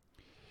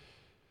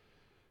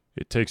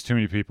 it takes too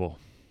many people.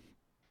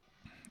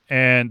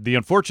 And the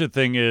unfortunate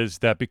thing is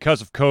that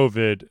because of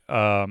COVID,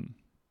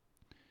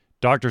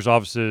 doctors'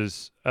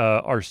 offices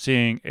are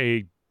seeing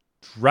a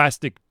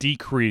drastic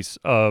decrease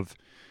of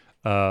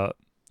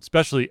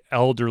especially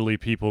elderly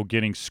people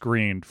getting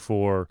screened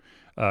for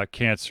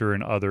cancer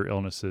and other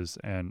illnesses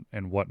and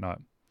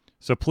whatnot.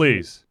 So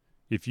please,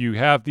 if you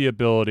have the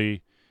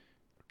ability,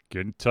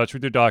 get in touch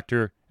with your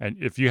doctor. And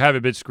if you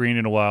haven't been screened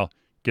in a while,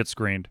 get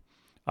screened.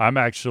 I'm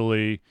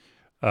actually,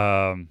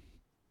 I'm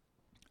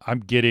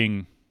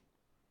going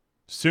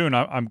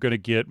to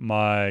get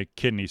my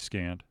kidney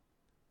scanned,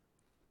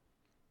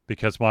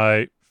 because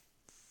my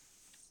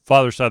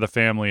father's side of the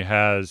family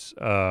has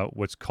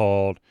what's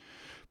called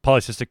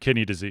polycystic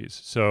kidney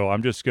disease. So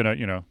I'm just going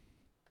to,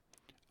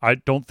 I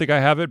don't think I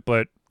have it,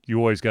 but you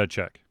always got to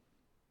check.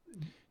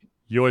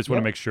 You always want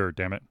to make sure,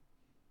 damn it.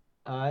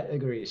 I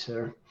agree,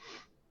 sir.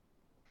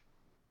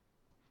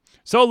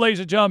 So, ladies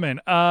and gentlemen,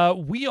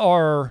 we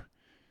are,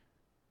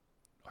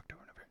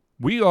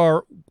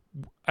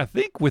 I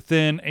think,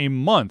 within a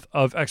month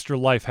of Extra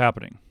Life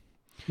happening.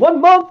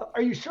 1 month?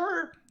 Are you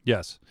sure?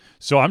 Yes.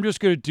 So I'm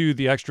just going to do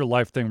the Extra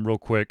Life thing real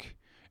quick,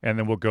 and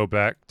then we'll go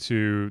back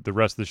to the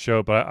rest of the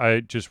show. But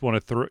I just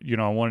want to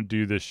I want to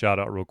do this shout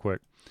out real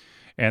quick.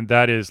 And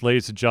that is,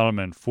 ladies and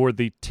gentlemen, for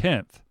the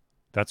 10th,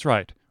 that's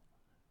right,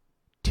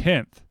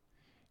 10th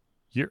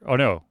year. Oh,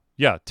 no.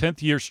 Yeah,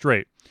 10th year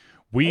straight.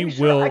 We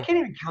will. I can't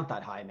even count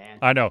that high, man.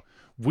 I know.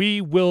 We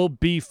will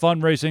be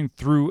fundraising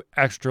through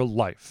Extra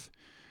Life.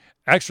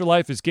 Extra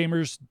Life is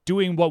gamers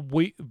doing what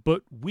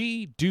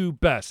we do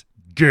best,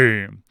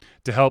 game,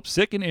 to help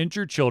sick and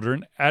injured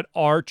children at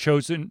our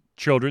chosen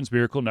Children's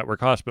Miracle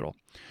Network Hospital.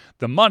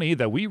 The money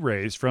that we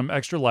raise from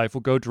Extra Life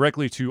will go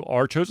directly to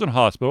our chosen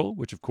hospital,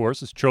 which of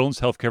course is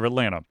Children's Healthcare of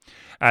Atlanta,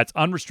 as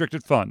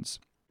unrestricted funds.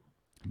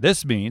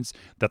 This means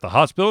that the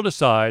hospital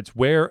decides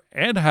where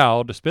and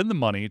how to spend the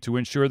money to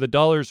ensure the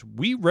dollars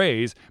we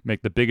raise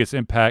make the biggest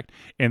impact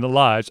in the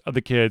lives of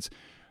the kids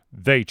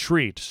they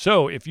treat.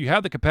 So if you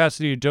have the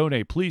capacity to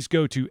donate, please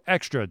go to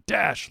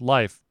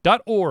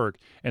extra-life.org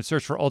and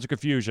search for Ultra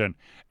Confusion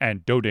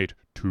and donate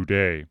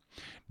today.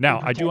 Now,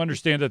 I do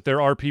understand that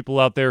there are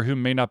people out there who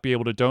may not be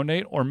able to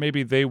donate, or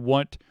maybe they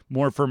want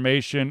more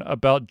information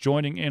about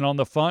joining in on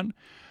the fun.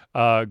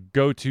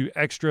 Go to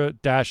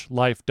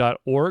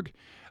extra-life.org.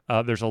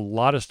 There's a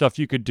lot of stuff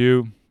you could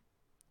do.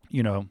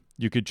 You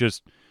could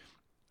just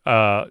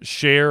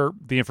share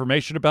the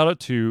information about it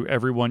to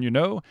everyone you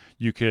know.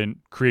 You can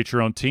create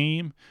your own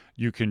team.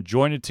 You can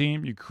join a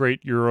team. You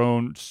create your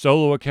own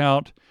solo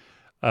account.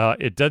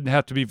 It doesn't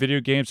have to be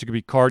video games. It could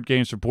be card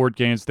games or board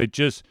games.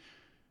 It's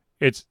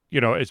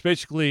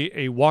basically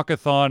a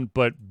walkathon,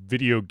 but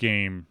video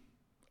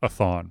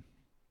game-a-thon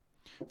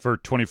for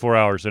 24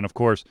 hours. And of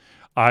course,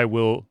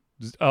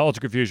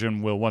 Ultra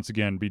Confusion will once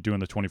again be doing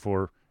the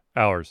 24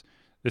 hours.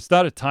 It's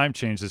not a time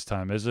change this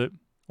time, is it?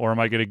 Or am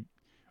I going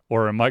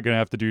to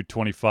have to do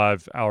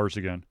 25 hours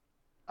again?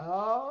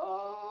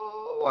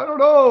 I don't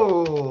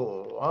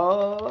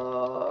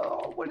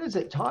know. What is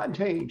it? Time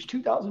change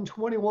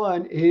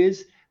 2021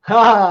 is,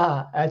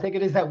 I think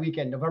it is that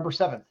weekend, November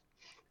 7th.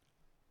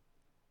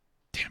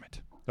 Damn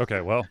it. Okay,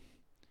 well,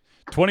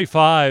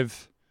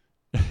 25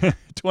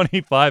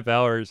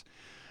 hours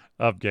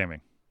of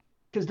gaming.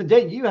 Because the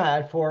date you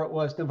had for it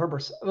was November.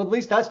 At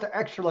least that's the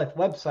Extra Life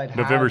website.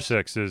 November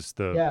 6th is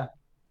the. Yeah.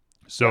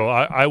 So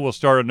I will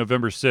start on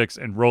November 6th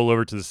and roll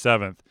over to the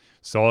 7th.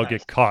 So I'll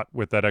get caught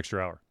with that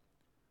extra hour.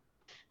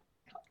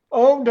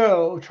 Oh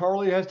no,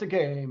 Charlie has to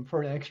game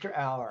for an extra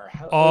hour.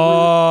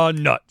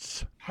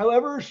 Nuts.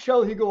 However,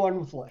 shall he go on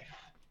with life?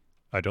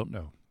 I don't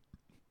know.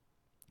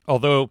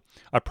 Although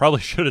I probably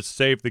should have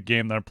saved the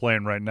game that I'm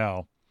playing right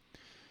now.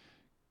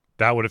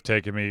 that would have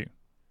taken me,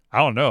 I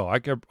don't know. I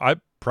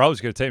probably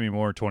was going to take me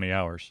more than 20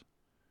 hours.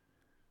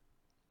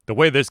 The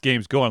way this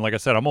game's going, like I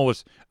said, I'm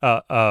almost,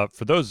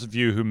 for those of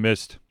you who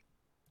missed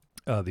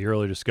the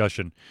earlier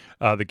discussion,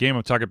 the game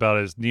I'm talking about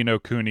is Ni no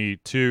Kuni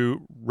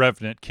 2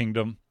 Revenant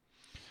Kingdom.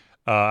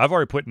 I've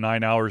already put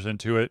 9 hours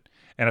into it,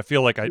 and I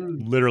feel like I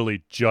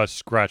literally just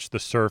scratched the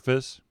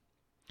surface.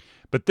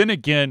 But then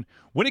again,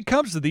 when it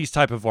comes to these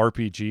type of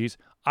RPGs,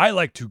 I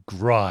like to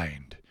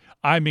grind.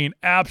 I mean,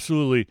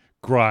 absolutely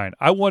grind.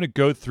 I want to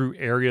go through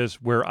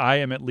areas where I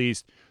am at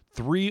least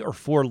 3 or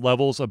 4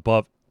 levels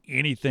above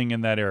anything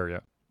in that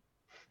area.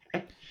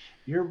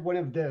 You're one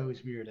of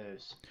those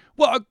weirdos.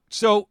 Well,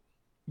 so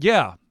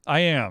yeah, I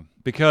am,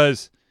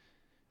 because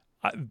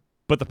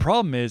but the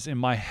problem is, in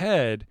my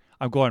head,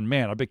 I'm going,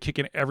 man, I've been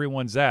kicking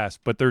everyone's ass,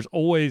 but there's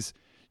always,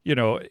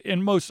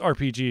 in most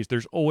RPGs,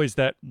 there's always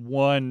that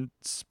one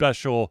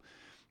special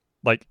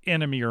like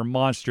enemy or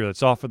monster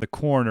that's off in the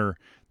corner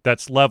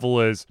that's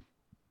level is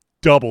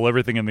double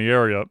everything in the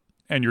area,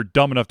 and you're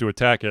dumb enough to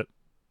attack it,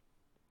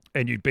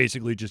 and you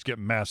basically just get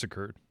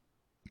massacred,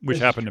 which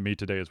happened to me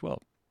today as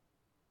well.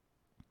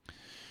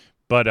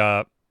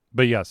 But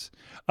yes,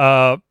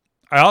 I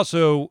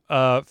also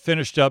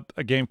finished up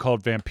a game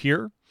called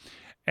Vampire,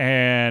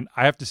 and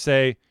I have to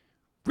say,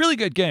 really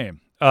good game.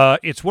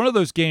 It's one of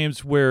those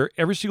games where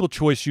every single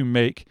choice you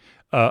make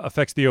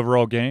affects the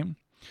overall game.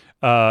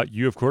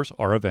 You, of course,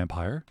 are a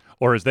vampire,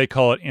 or as they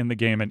call it in the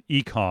game, an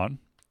econ,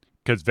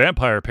 because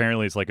vampire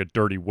apparently is like a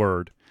dirty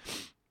word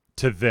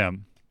to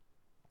them.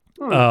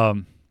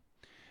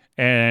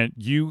 And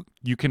you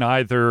can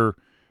either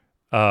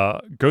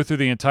go through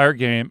the entire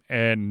game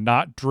and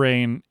not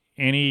drain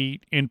any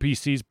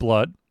NPC's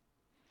blood.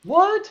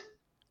 What?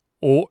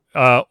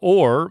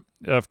 Or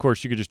of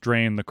course, you could just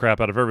drain the crap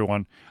out of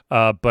everyone.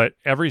 But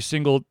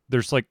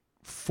there's like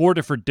 4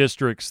 different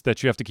districts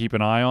that you have to keep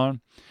an eye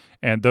on.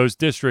 And those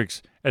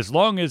districts, as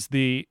long as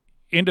the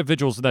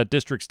individuals in that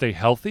district stay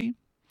healthy,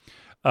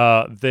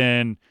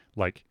 then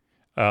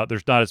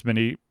there's not as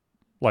many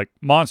like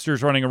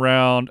monsters running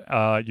around.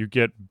 You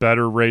get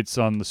better rates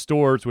on the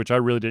stores, which I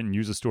really didn't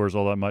use the stores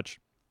all that much,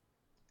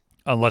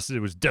 unless it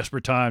was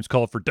desperate times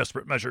called for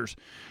desperate measures.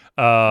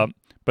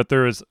 But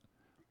there is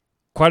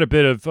quite a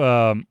bit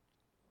of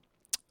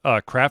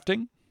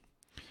crafting,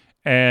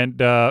 and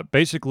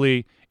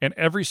basically in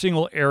every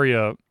single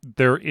area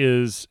there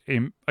is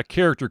a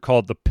character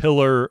called the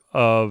Pillar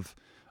of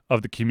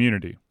the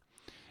Community,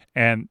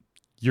 and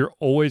you're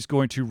always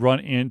going to run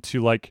into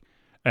like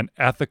an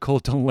ethical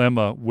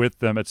dilemma with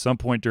them at some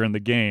point during the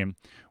game,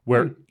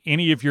 where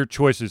any of your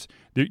choices,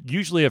 they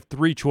usually have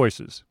 3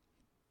 choices,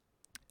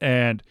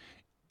 and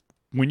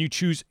when you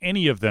choose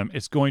any of them,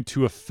 it's going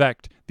to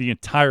affect the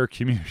entire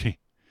community.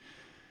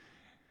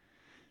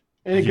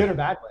 In a good or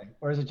bad way?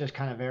 Or is it just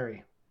kind of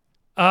vary?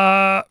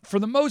 For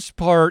the most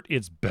part,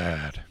 it's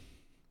bad.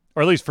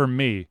 Or at least for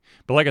me.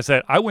 But like I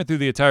said, I went through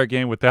the entire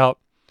game without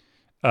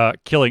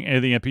killing any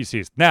of the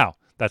NPCs. Now,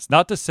 that's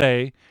not to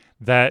say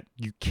that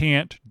you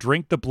can't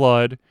drink the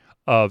blood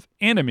of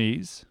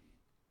enemies,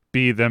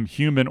 be them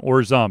human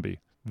or zombie.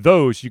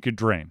 Those you could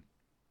drain.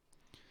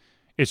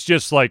 It's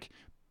just like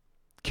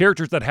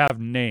characters that have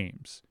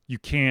names. You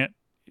can't,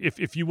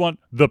 if you want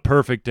the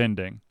perfect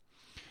ending,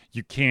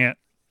 you can't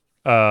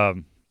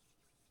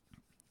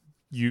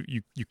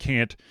you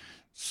can't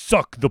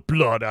suck the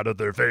blood out of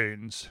their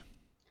veins.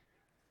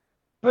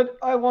 But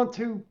I want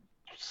to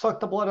suck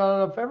the blood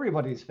out of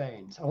everybody's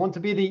veins. I want to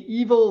be the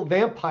evil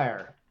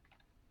vampire.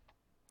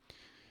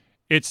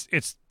 It's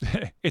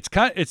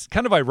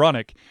kind of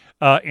ironic.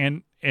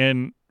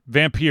 In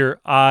Vampire,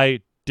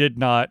 I did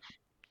not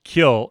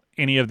kill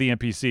any of the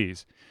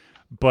NPCs,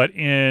 but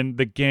in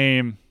the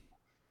game,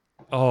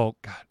 oh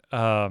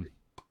god.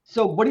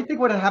 So what do you think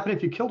would have happened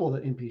if you killed all the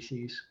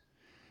NPCs?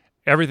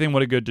 Everything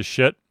would have gone to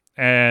shit,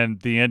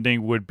 and the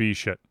ending would be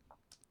shit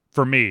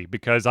for me,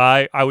 because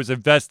I was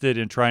invested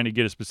in trying to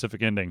get a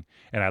specific ending,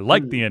 and I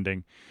liked the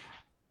ending.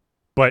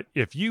 But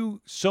if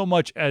you so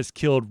much as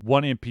killed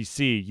one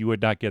NPC, you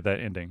would not get that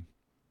ending.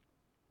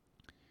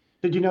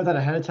 Did you know that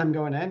ahead of time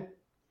going in?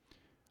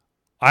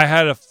 I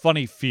had a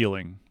funny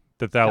feeling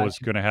that was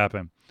going to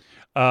happen.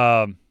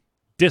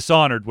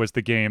 Dishonored was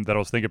the game that I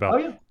was thinking about. Oh,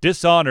 yeah.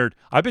 Dishonored,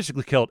 I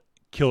basically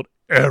killed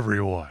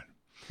everyone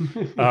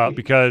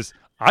because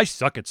I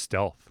suck at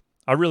stealth.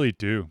 I really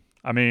do.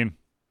 I mean,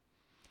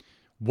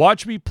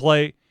 watch me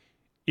play.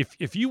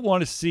 If you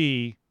want to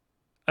see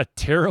a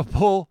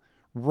terrible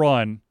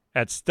run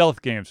at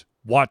stealth games,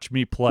 watch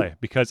me play,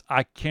 because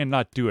I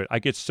cannot do it. I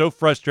get so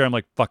frustrated. I'm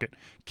like, fuck it.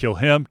 Kill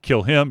him,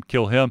 kill him,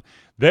 kill him.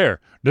 There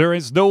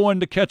is no one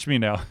to catch me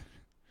now.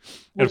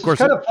 Which of course,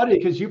 is kind of funny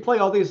because you play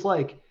all these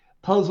like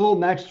puzzle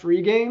match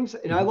 3 games,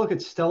 and I look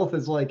at stealth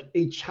as like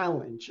a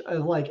challenge,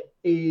 like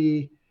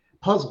a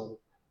puzzle,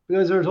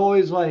 because there's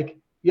always like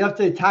you have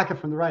to attack it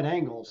from the right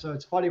angle. So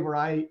it's funny where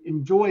I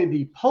enjoy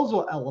the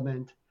puzzle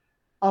element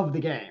of the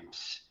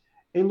games,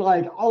 and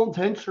like all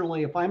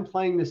intentionally, if I'm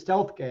playing the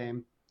stealth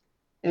game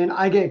and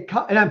I get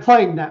cut, and I'm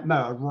playing that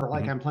mode where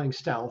like I'm playing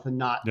stealth and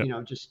not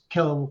just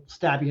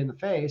stab you in the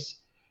face.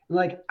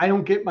 Like, I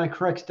don't get my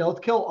correct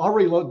stealth kill, I'll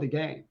reload the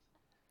game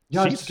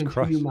just Jesus to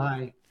continue Christ.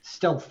 my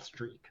stealth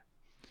streak.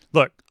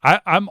 Look,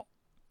 I'm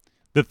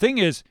the thing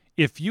is,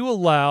 if you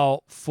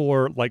allow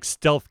for like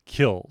stealth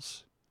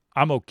kills,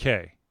 I'm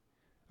okay.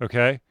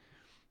 Okay?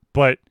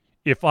 But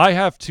if I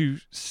have to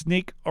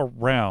sneak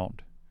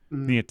around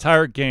the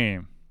entire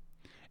game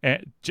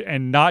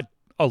and not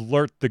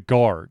alert the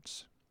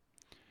guards,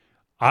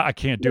 I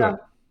can't do it.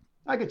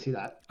 I could see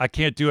that. I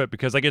can't do it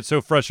because I get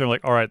so frustrated. I'm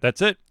like, all right,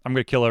 that's it. I'm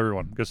going to kill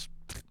everyone because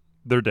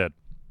they're dead.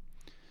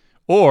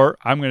 Or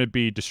I'm going to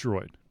be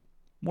destroyed.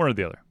 One or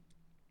the other.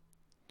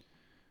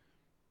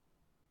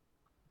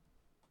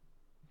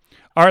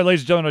 All right,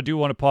 ladies and gentlemen, I do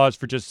want to pause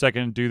for just a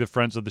second and do the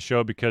friends of the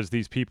show because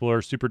these people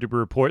are super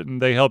duper important.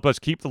 They help us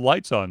keep the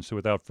lights on. So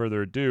without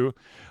further ado,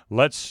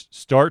 let's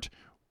start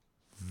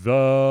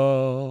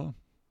the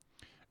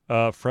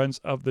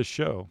friends of the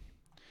show.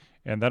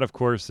 And that, of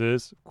course, there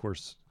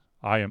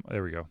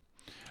we go.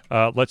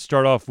 Let's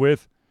start off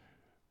with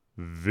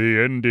the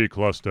Indie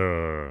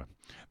Cluster.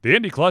 The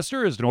Indie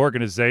Cluster is an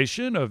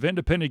organization of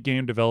independent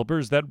game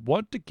developers that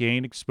want to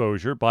gain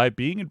exposure by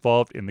being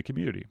involved in the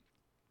community.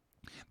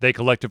 They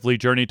collectively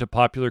journey to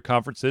popular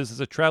conferences as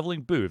a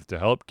traveling booth to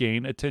help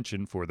gain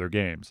attention for their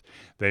games.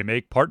 They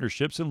make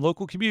partnerships in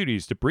local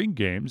communities to bring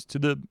games to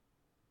the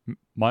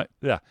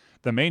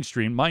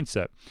mainstream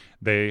mindset.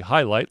 They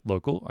highlight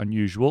local,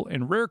 unusual,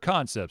 and rare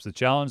concepts that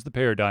challenge the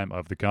paradigm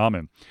of the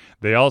common.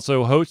 They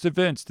also host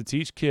events to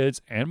teach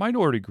kids and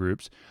minority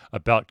groups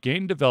about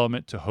game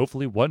development to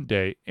hopefully one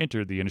day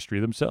enter the industry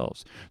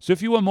themselves. So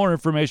if you want more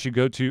information,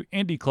 go to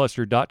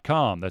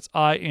indiecluster.com. That's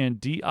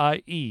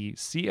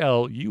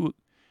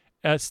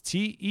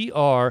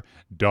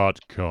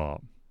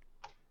INDIECLUSTER.com.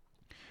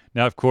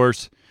 Now, of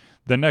course,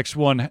 the next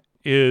one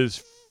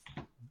is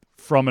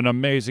from an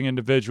amazing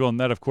individual, and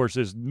that, of course,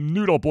 is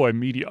Noodle Boy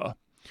Media.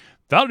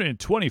 Founded in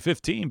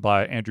 2015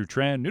 by Andrew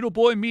Tran, Noodle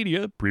Boy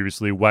Media,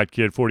 previously White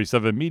Kid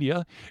 47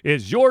 Media,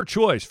 is your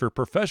choice for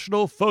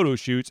professional photo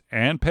shoots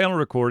and panel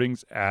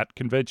recordings at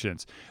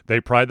conventions. They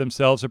pride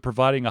themselves in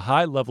providing a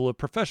high level of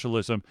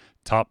professionalism,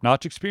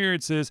 top-notch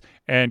experiences,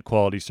 and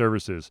quality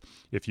services.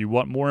 If you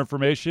want more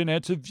information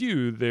and to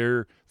view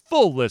their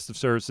full list of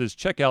services,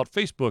 check out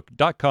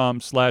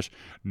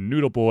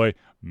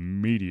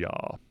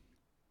facebook.com/noodleboymedia.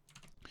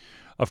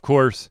 Of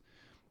course,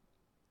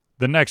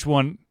 the next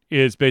one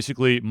is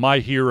basically my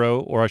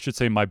hero, or I should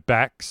say my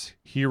back's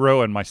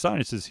hero and my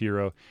sinuses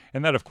hero,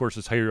 and that, of course,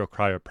 is Hero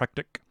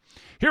Chiropractic.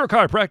 Hero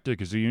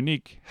Chiropractic is a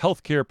unique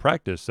healthcare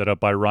practice set up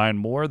by Ryan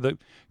Moore, the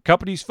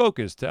company's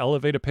focus to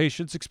elevate a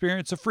patient's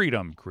experience of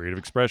freedom, creative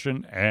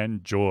expression,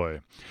 and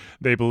joy.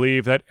 They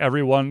believe that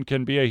everyone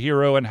can be a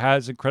hero and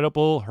has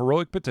incredible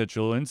heroic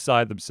potential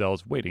inside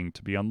themselves waiting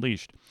to be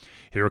unleashed.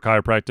 Hero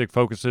Chiropractic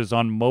focuses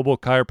on mobile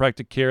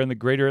chiropractic care in the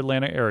greater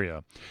Atlanta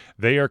area.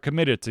 They are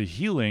committed to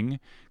healing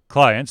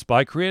clients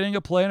by creating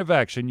a plan of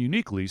action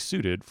uniquely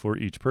suited for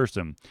each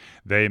person.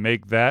 They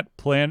make that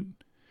plan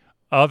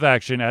of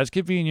action as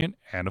convenient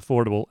and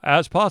affordable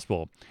as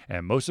possible,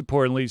 and most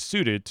importantly,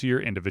 suited to your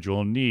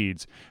individual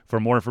needs. For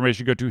more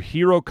information, go to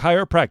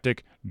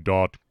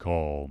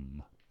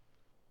herochiropractic.com.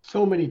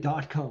 So many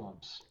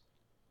 .coms.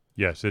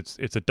 Yes,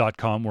 it's a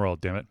 .com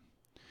world, damn it.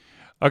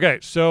 Okay,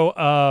 so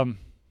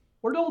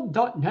where'd old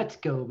 .nets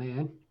go,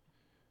 man?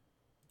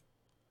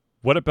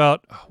 What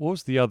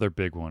was the other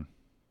big one?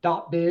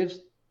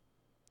 .biz?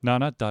 No,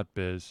 not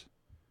 .biz.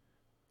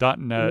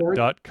 .net,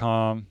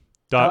 .com,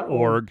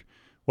 .org.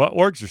 Well,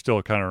 orgs are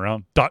still kind of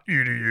around.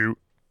 .edu.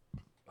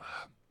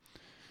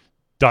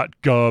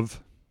 .gov.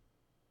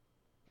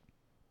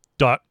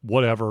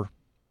 .whatever.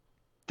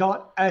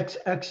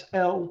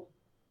 .xxl.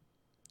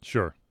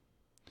 Sure.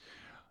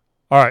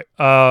 All right.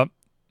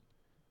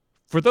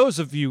 For those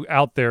of you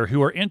out there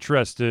who are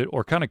interested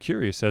or kind of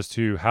curious as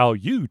to how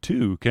you,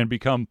 too, can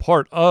become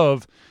part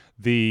of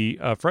the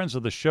Friends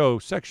of the Show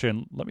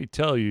section, let me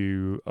tell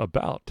you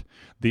about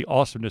the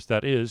awesomeness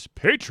that is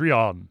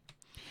Patreon.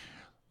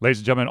 Ladies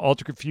and gentlemen,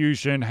 Alter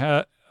Confusion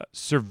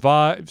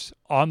survives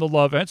on the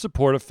love and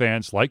support of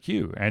fans like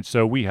you, and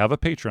so we have a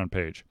Patreon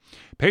page.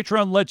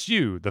 Patreon lets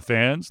you, the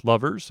fans,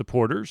 lovers,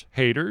 supporters,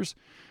 haters,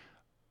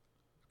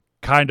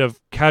 kind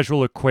of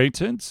casual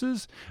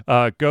acquaintances,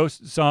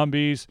 ghosts,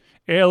 zombies,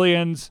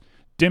 aliens,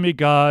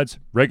 demigods,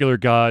 regular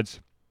gods,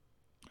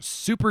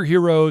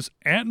 superheroes,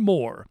 and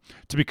more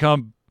to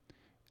become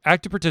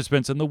active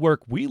participants in the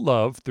work we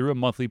love through a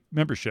monthly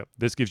membership.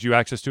 This gives you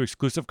access to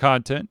exclusive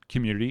content,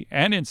 community,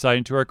 and insight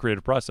into our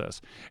creative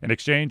process. In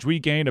exchange, we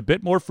gain a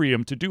bit more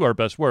freedom to do our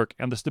best work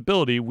and the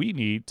stability we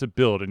need to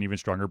build an even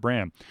stronger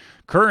brand.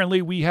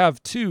 Currently, we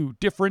have two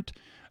different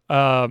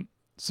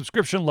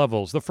subscription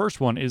levels. The first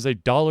one is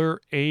 $1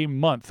 a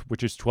month,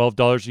 which is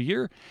 $12 a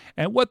year.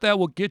 And what that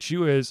will get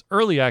you is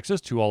early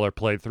access to all our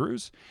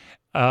playthroughs.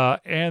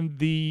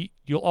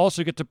 You'll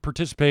also get to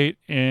participate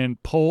in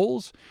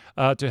polls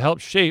to help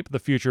shape the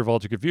future of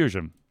Alter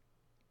Confusion.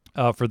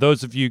 For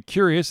those of you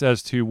curious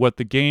as to what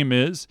the game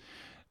is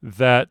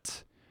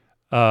that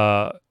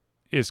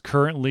is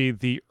currently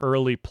the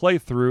early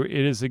playthrough, it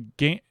is a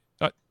game.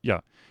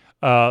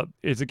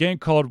 It's a game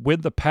called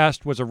When the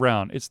Past Was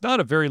Around. It's not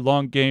a very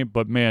long game,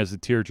 but man, it's a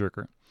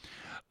tearjerker.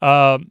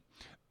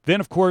 Then,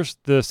 of course,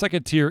 the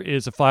second tier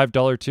is a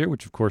 $5 tier,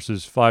 which, of course,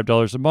 is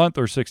 $5 a month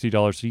or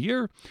 $60 a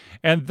year.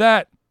 And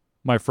that,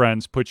 my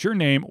friends, puts your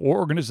name or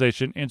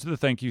organization into the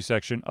thank you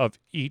section of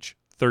each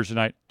Thursday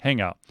night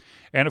hangout.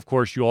 And, of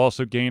course, you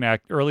also gain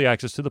early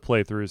access to the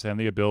playthroughs and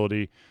the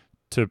ability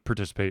to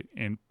participate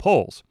in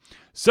polls.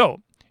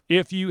 So,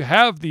 if you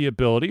have the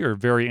ability or are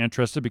very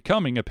interested in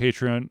becoming a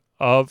patron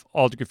of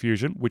Alter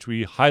Confusion, which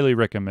we highly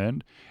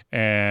recommend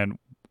and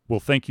will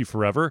thank you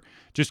forever,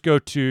 just go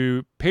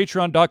to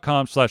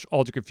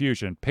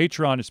patreon.com/alterconfusion.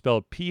 Patreon is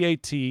spelled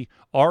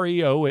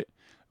P-A-T-R-E-O.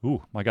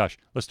 Ooh, my gosh.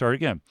 Let's start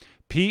again.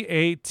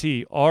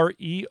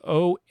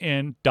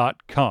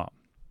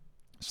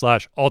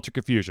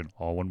 patreon.com/alterconfusion.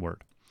 All one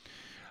word.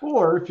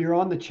 Or if you're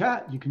on the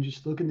chat, you can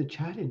just look in the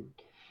chat and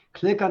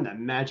click on the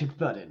magic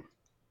button.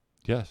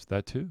 Yes,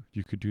 that too.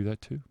 You could do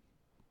that too.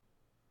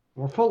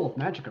 We're full of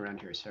magic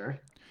around here, sir.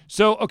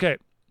 So, okay.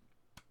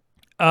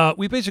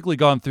 We've basically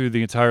gone through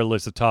the entire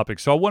list of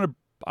topics. So I want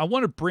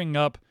to bring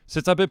up,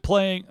 since I've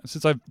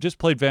just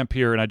played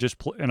Vampire and I've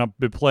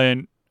been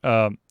playing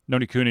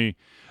Noni Kuni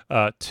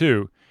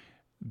 2.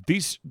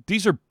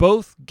 These are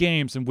both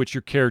games in which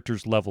your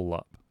characters level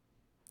up.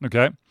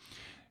 Okay?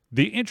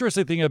 The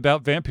interesting thing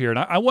about Vampire, and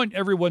I want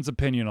everyone's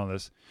opinion on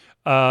this,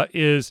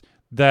 is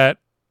that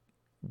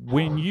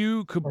when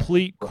you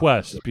complete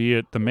quests, be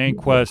it the main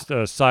quest,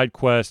 side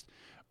quest,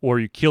 or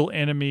you kill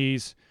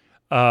enemies,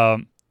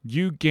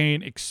 you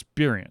gain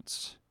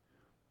experience.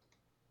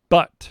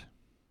 But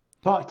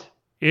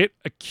it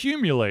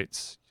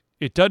accumulates.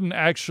 It doesn't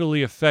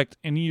actually affect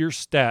any of your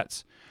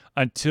stats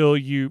until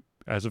you,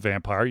 as a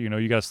vampire, you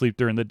got to sleep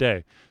during the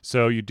day.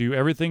 So you do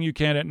everything you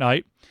can at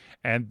night,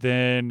 and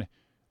then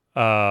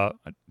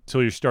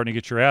until you're starting to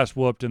get your ass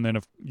whooped, and then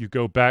if you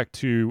go back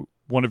to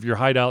one of your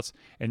hideouts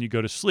and you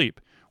go to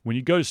sleep. When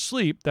you go to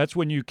sleep, that's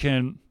when you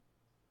can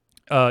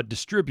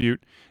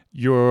distribute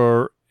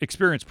your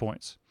experience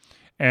points.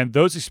 And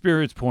those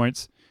experience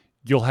points,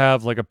 you'll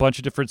have like a bunch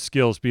of different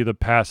skills, be the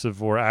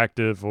passive or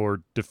active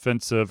or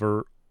defensive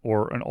or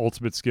an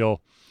ultimate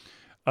skill.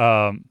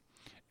 And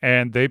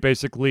they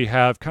basically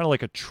have kind of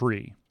like a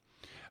tree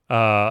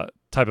type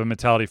of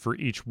mentality for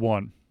each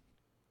one.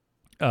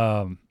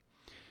 And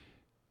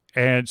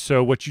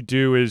so what you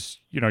do is,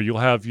 you'll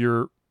have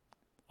your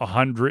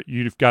 100,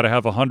 you've got to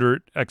have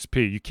 100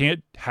 XP. You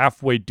can't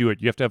halfway do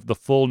it. You have to have the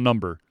full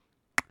number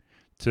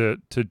to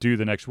do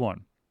the next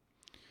one.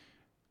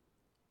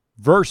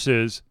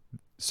 Versus,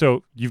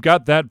 so you've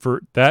got that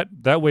for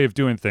that way of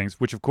doing things,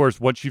 which of course,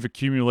 once you've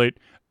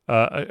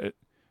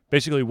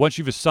basically once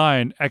you've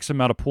assigned X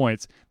amount of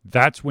points,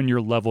 that's when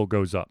your level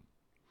goes up.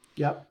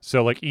 Yep.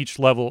 So like each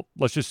level,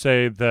 let's just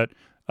say that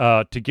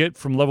to get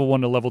from level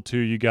 1 to level 2,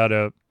 you got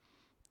to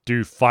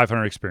do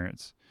 500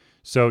 experience.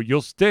 So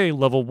you'll stay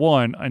level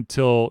 1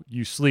 until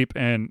you sleep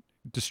and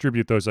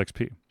distribute those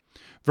XP.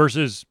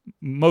 Versus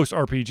most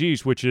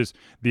RPGs, which is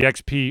the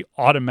XP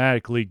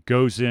automatically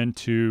goes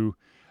into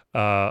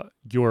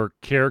your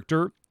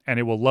character and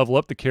it will level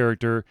up the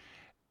character.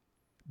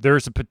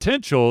 There's a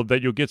potential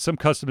that you'll get some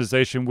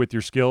customization with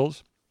your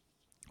skills,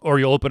 or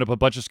you'll open up a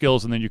bunch of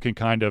skills and then you can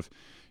kind of,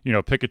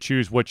 pick and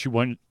choose what you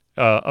want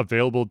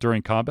available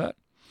during combat.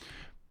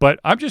 But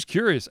I'm just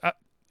curious,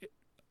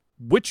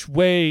 which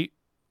way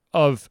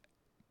of,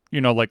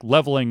 like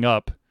leveling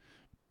up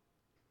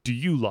do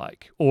you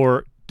like?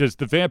 Or does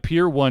the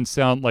Vampire one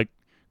sound like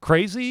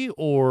crazy,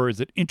 or is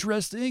it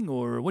interesting,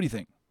 or what do you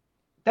think?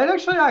 That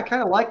actually, I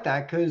kind of like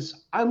that,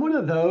 because I'm one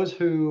of those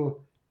who,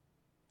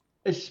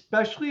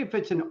 especially if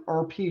it's an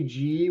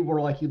RPG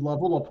where like you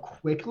level up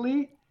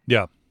quickly.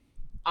 Yeah.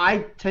 I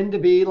tend to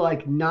be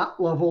like not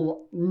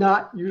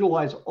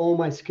utilize all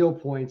my skill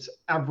points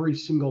every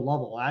single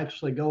level. I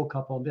actually go a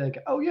couple and be like,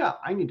 oh yeah,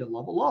 I need to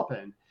level up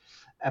and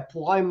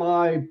apply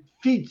my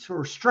feats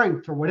or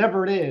strength or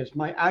whatever it is,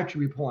 my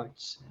attribute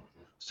points.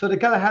 So to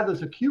kind of have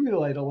this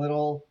accumulate a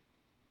little,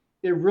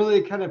 it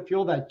really kind of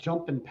feel that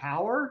jump in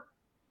power.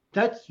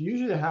 That's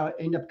usually how I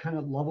end up kind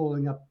of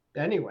leveling up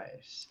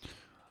anyways.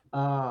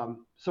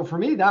 So for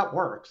me, that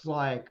works.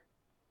 Like,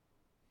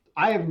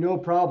 I have no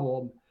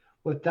problem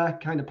with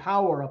that kind of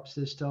power up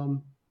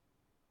system,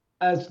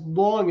 as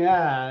long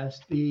as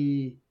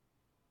the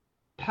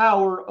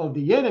power of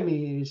the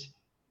enemies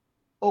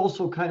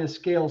also kind of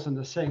scales in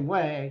the same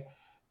way,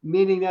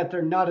 meaning that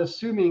they're not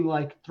assuming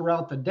like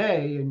throughout the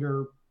day and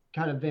you're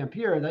kind of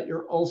vampire that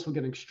you're also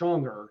getting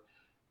stronger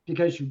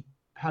because you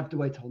have to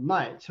wait till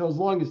night. So as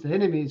long as the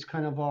enemies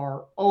kind of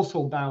are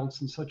also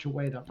balanced in such a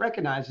way that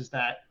recognizes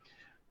that,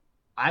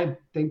 I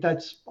think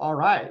that's all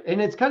right.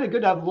 And it's kind of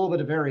good to have a little bit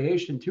of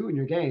variation too in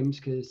your games,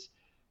 because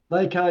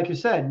like you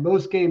said,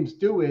 most games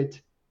do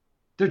it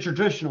the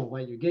traditional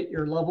way. You get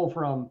your level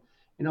from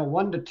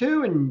 1 to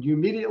 2 and you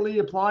immediately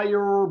apply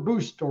your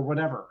boost or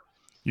whatever.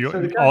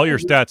 All your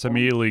stats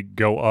immediately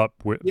go up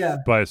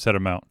by a set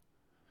amount.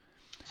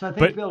 So I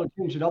think to be able to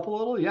change it up a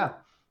little, yeah.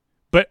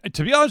 But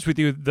to be honest with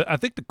you, I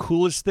think the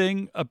coolest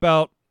thing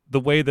about the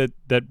way that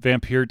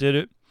Vampire did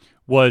it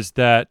was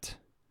that,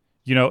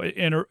 in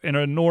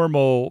a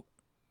normal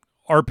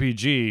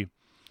RPG,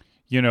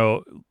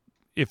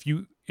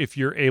 if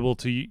you're able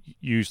to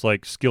use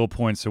like skill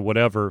points or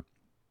whatever,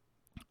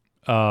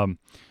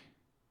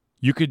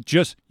 you could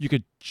just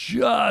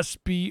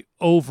be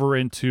over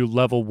into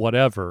level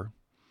whatever.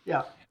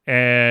 Yeah.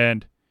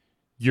 And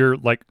you're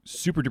like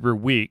super duper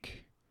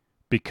weak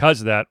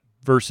because of that,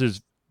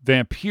 versus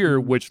Vampire,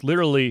 which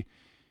literally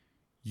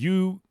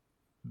your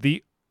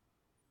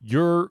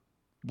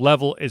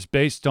level is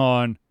based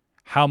on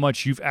how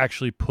much you've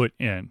actually put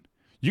in.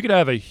 You could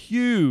have a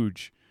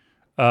huge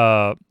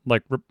pool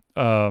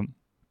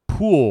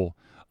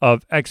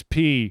of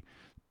XP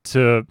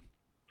to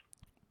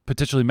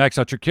potentially max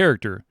out your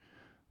character,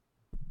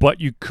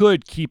 but you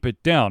could keep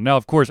it down. Now,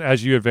 of course,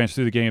 as you advance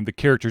through the game, the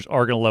characters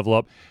are going to level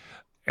up.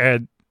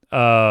 And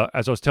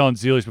as I was telling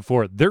Zelius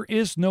before, there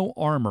is no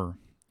armor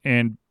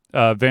in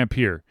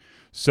Vampire.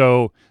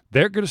 So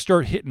they're going to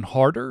start hitting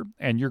harder,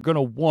 and you're going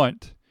to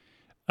want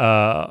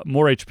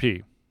more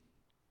HP.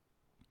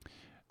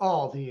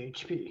 All the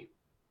HP.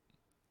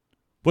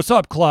 What's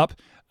up, Klopp?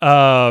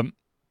 And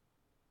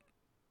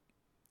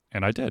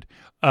I did.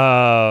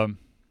 The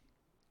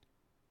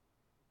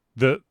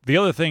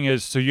other thing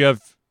is, so you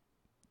have...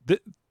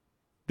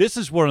 This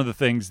is one of the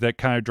things that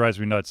kind of drives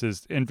me nuts,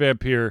 is in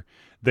Vampire,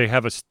 they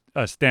have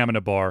a stamina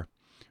bar,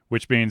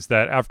 which means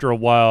that after a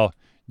while,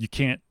 you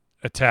can't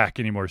attack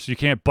anymore. So you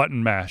can't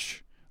button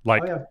mash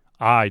like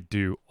I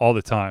do all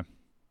the time.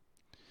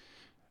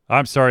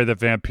 I'm sorry that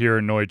Vampire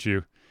annoyed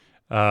you,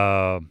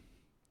 Klopp.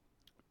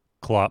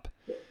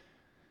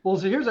 Well,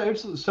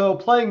 so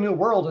playing New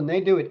World, and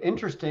they do it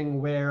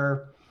interesting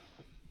where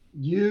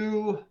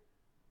you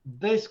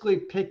basically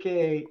pick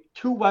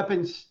two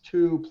weapons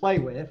to play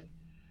with.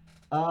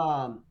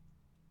 And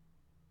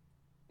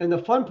the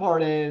fun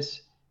part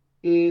is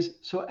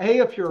so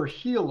if you're a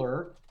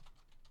healer,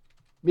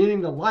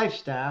 meaning the life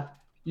staff,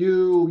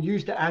 you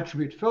use the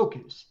attribute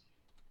focus.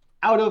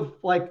 Out of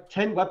like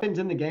 10 weapons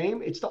in the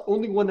game, it's the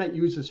only one that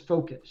uses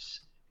focus.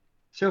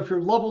 So if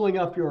you're leveling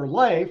up your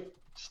life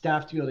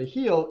staff to be able to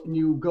heal, and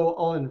you go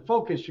all in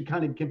focus, you're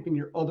kind of gimping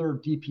your other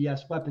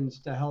DPS weapons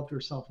to help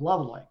yourself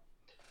leveling.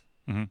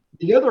 Mm-hmm.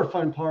 The other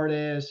fun part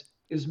is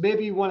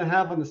maybe you want to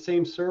have on the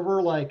same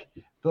server like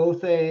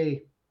both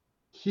a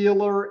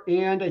healer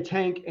and a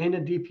tank and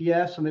a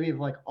DPS, so maybe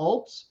like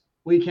alts.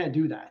 Well, you can't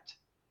do that.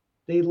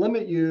 They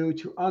limit you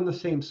to on the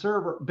same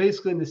server,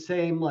 basically in the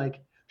same like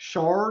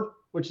shard,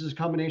 which is a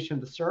combination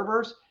of the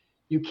servers.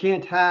 You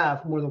can't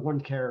have more than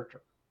one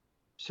character.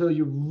 So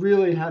you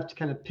really have to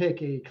kind of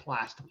pick a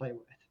class to play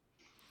with.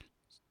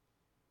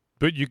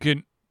 But you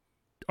can,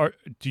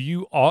 do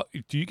you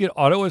get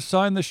auto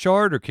assigned the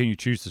shard, or can you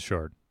choose the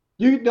shard?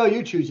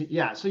 You choose it.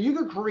 Yeah. So you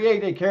could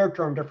create a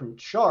character on different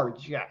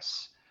shards.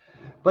 Yes.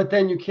 But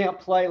then you can't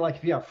play, like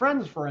if you have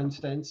friends, for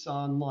instance,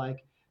 on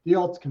like the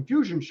Alt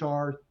Confusion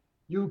shard,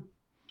 you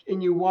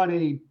want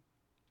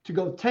to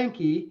go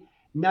tanky.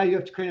 Now you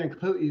have to create a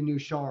completely new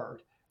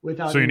shard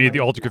without. So you need the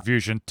Alt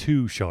Confusion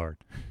 2 shard.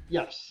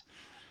 Yes.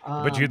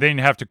 But you then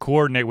have to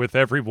coordinate with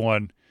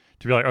everyone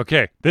to be like,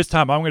 okay, this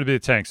time I'm going to be the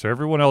tank, so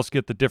everyone else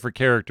get the different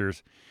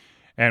characters,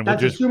 and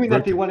that's assuming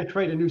that they want to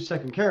create a new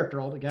second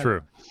character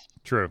altogether.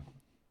 True.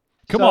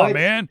 Come on,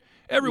 man.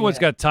 Everyone's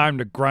got time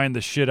to grind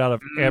the shit out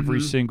of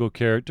every single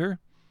character,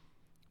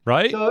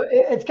 right? So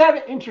it's kind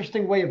of an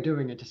interesting way of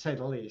doing it, to say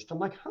the least. I'm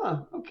like,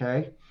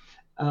 okay.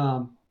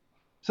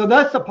 So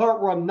that's the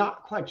part where I'm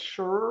not quite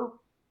sure.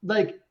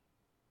 Like,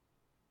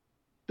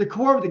 the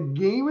core of the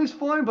game is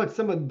fun, but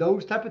some of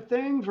those type of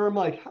things where I'm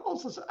like, how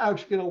is this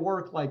actually going to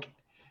work? Like,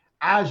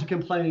 as you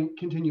can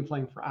continue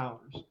playing for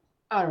hours.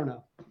 I don't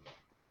know.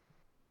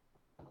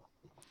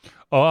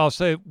 Oh, I'll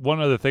say one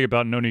other thing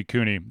about No Ni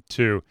Kuni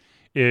too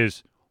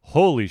is,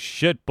 holy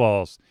shit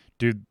balls,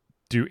 do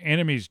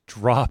enemies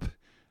drop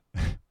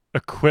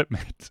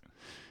equipment?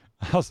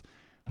 In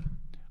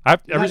a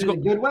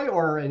good way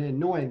or an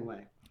annoying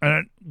way?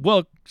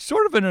 Well,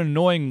 sort of an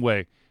annoying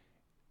way.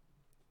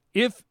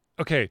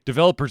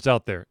 Developers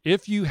out there,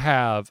 if you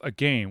have a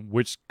game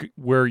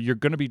where you're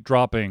going to be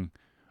dropping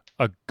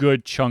a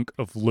good chunk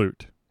of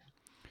loot,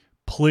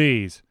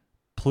 please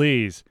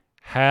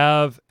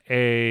have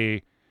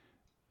a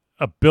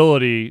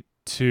ability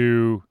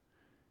to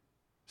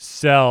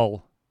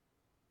sell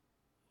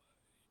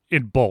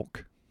in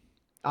bulk.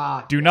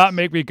 Do not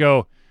make me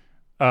go,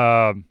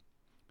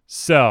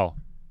 sell.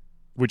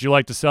 Would you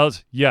like to sell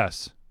this?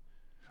 Yes.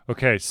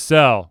 Okay,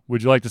 sell.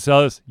 Would you like to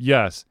sell this?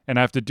 Yes. And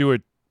I have to do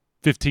it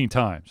 15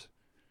 times.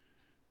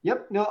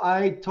 Yep. No,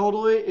 I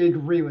totally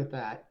agree with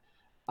that.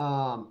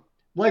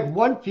 Like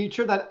one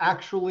feature that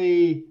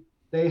actually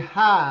they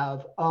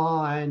have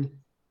on.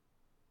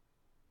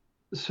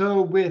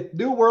 So with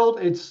New World,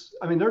 there's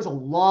a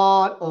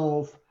lot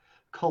of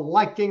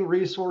collecting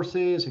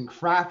resources and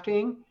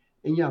crafting,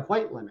 and you have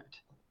weight limit.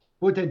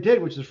 What they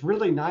did, which is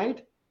really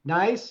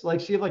nice, like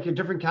see like your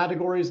different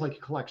categories, like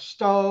you collect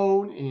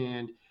stone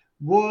and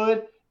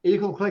wood, and you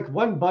can click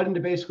one button to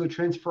basically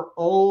transfer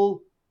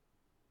all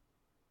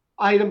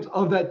items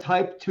of that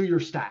type to your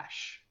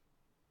stash.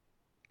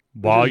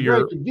 while is very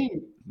you're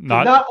convenient.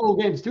 not. Not all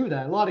games do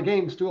that. A lot of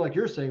games do, like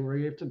you're saying, where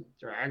you have to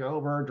drag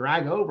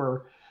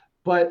over.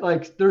 But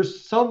like,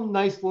 there's some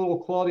nice little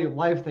quality of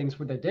life things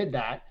where they did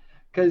that.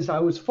 Because I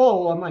was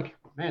full, I'm like,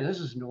 man, this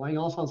is annoying.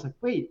 Also, I was like,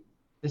 wait,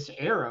 this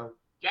arrow,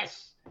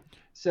 yes.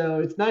 So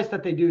it's nice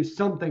that they do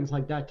some things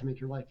like that to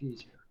make your life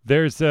easier.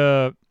 There's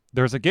a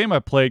game I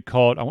played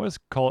called I want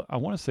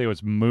to say it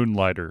was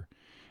Moonlighter,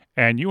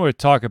 and you want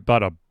to talk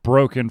about a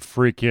broken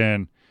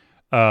freaking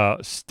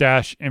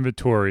stash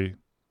inventory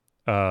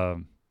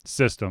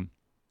system.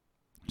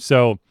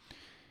 So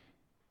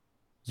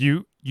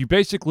you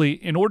basically,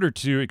 in order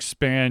to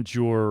expand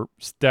your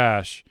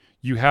stash,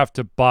 you have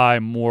to buy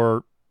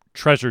more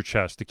treasure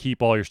chests to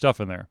keep all your stuff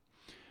in there.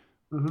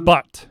 Mm-hmm.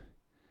 But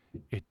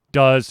it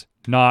does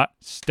not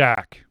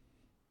stack.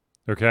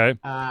 Okay?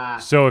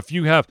 So if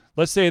you have,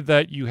 let's say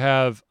that you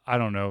have, I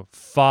don't know,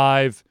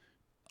 5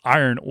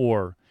 iron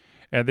ore,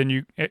 and then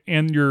you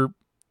in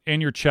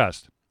your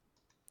chest,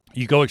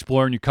 you go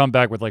explore and you come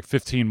back with like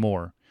 15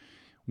 more.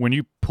 When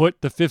you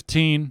put the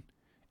 15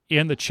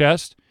 in the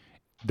chest,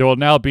 there will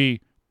now be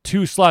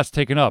 2 slots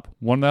taken up.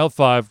 One out of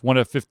 5, one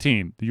out of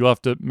 15. You'll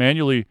have to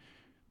manually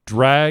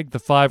drag the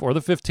 5 or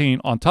the 15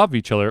 on top of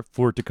each other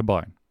for it to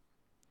combine.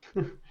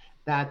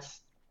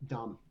 That's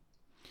dumb.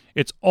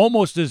 It's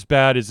almost as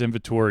bad as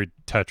inventory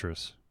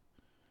Tetris,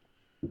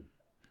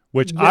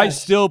 which Yes. I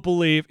still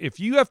believe if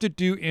you have to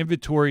do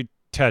inventory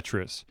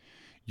Tetris,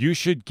 you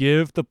should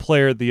give the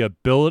player the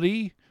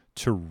ability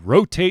to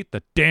rotate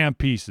the damn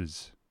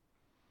pieces.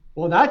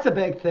 Well, that's a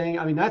big thing.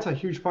 I mean, that's a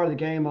huge part of the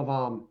game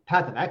of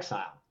Path of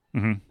Exile.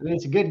 Mm-hmm. I mean,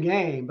 it's a good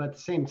game, but at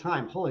the same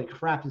time, holy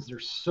crap, is there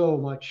so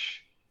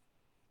much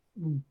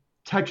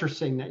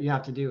Tetrising that you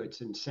have to do?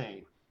 It's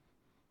insane.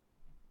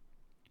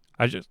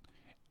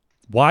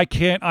 Why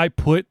can't I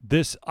put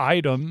this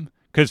item?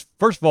 Because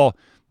first of all,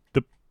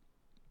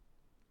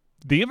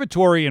 the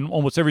inventory in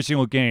almost every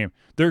single game,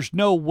 there's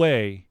no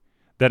way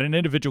that an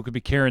individual could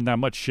be carrying that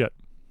much shit.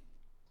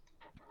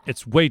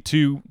 It's way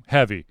too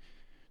heavy.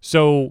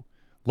 So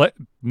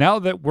now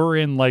that we're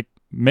in like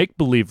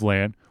make-believe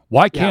land,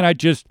 why can't I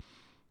just,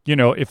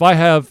 if I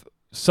have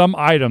some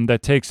item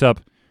that takes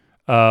up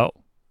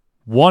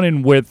 1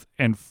 in width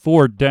and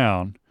 4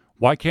 down,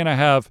 why can't I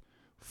have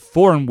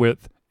 4 in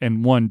width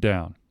and 1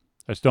 down?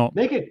 I just don't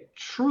make it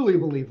truly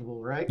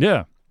believable, right?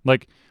 Yeah,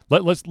 like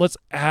let's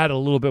add a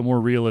little bit more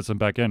realism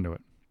back into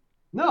it.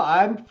 No,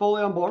 I'm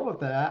fully on board with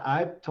that.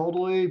 I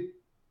totally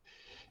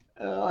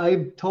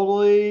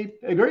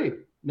agree.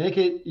 Make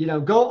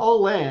it, go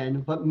all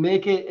in, but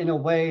make it in a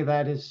way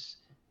that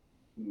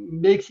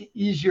makes it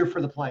easier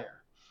for the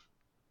player.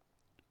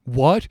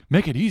 What?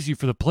 Make it easy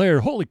for the player?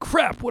 Holy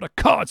crap! What a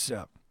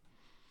concept!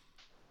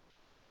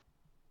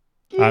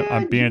 Yeah,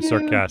 I'm being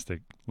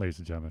sarcastic, ladies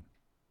and gentlemen.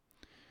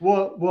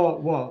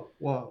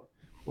 Whoa.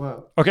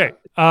 Okay.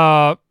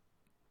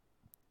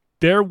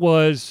 There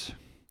was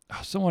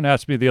someone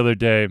asked me the other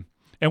day,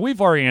 and we've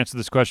already answered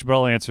this question, but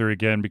I'll answer it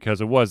again because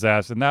it was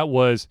asked, and that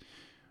was,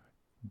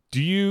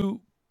 do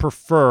you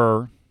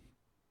prefer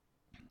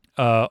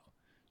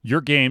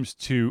your games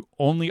to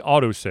only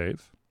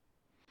autosave,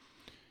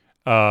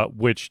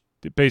 which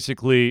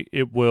basically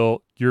it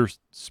will, your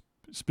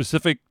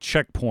specific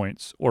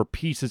checkpoints or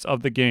pieces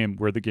of the game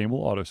where the game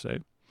will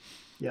autosave,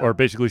 or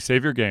basically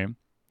save your game,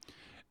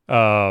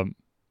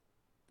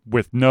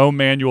 with no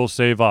manual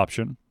save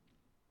option?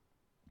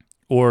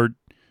 Or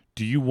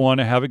do you want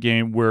to have a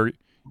game where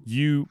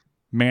you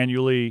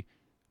manually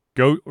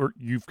go, or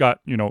you've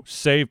got,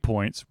 save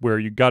points where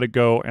you got to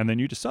go and then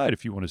you decide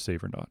if you want to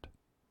save or not?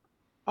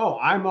 Oh,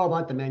 I'm all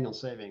about the manual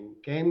saving.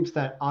 Games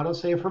that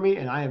autosave for me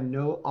and I have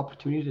no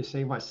opportunity to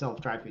save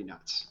myself drive me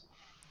nuts.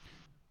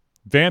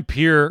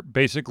 Vampire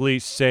basically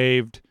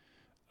saved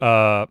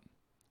at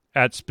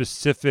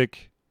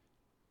specific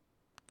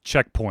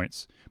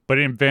checkpoints. But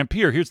in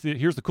Vampire, here's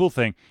the cool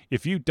thing.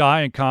 If you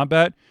die in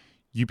combat,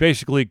 you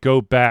basically go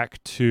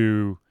back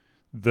to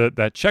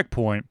that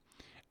checkpoint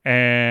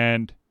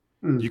and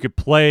you could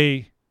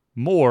play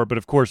more, but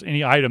of course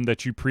any item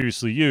that you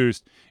previously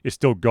used is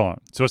still gone.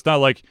 So it's not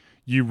like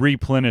you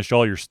replenish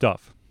all your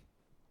stuff.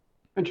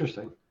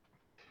 Interesting.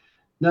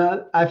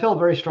 Now, I feel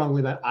very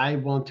strongly that I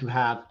want to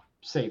have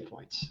save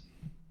points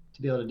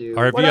to be able to do.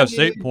 Or if you have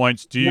save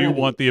points, do you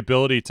want the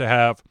ability to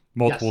have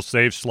multiple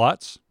save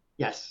slots?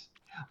 Yes.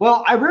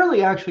 Well, I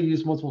rarely actually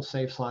use multiple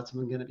save slots, if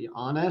I'm going to be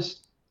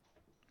honest.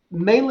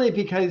 Mainly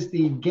because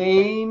the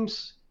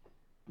games,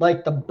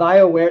 like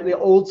the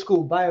old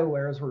school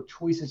BioWares where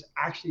choices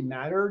actually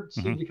mattered,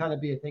 seem to kind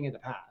of be a thing of the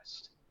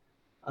past.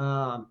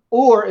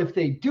 Or if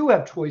they do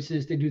have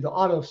choices, they do the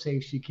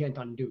autosave so you can't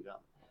undo them.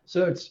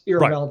 So it's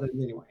irrelevant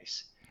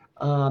anyways.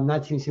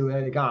 That seems to be the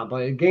way they got.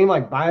 But a game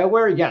like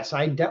BioWare, yes,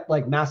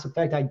 like Mass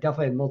Effect, I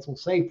definitely had multiple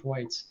save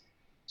points.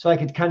 So I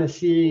could kind of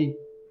see,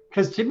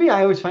 because to me,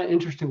 I always find it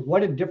interesting what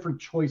did different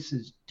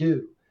choices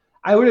do.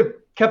 I would have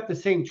kept the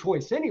same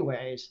choice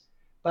anyways,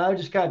 but I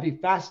just got to be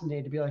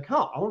fascinated to be like,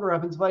 I wonder what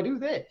happens if I do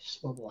this.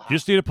 You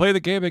just need to play the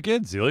game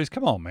again, Zelius.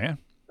 Come on, man.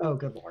 Oh,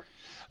 good Lord.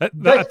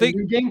 I think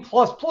new game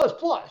plus.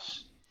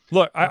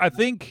 Look, I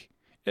think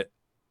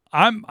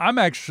I'm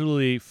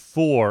actually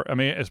for. I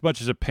mean, as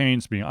much as it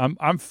pains me,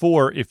 I'm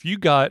for. If you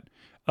got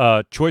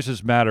a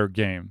Choices Matter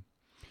game,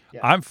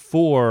 Yeah. I'm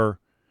for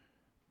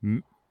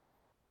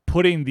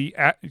putting the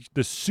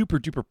super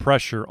duper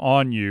pressure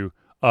on you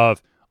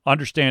of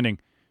understanding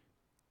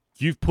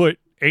you've put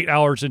 8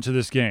 hours into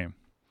this game.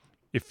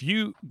 If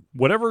you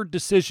whatever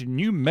decision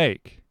you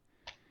make,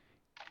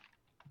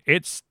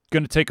 it's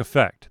going to take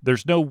effect.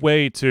 There's no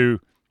way to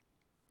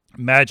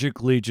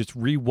magically just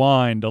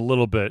rewind a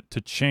little bit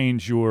to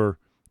change your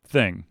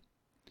thing.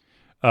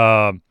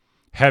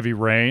 Heavy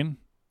Rain,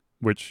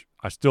 which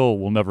I still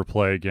will never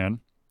play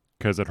again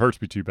because it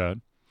hurts me too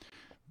bad.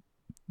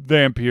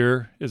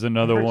 Vampire is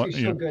another It one. hurts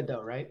you so good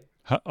though, right?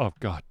 Oh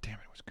god damn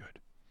it was good.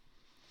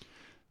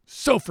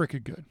 So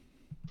freaking good.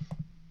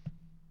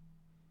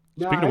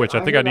 No, Speaking of which, I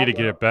think hear I need to that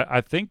get though. it back.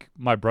 I think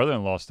my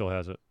brother-in-law still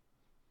has it.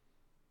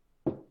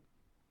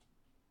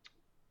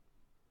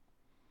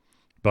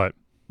 But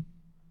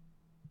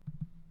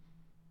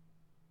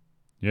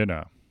you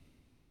know.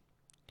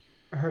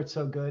 It hurts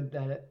so good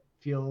that it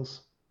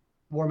feels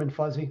warm and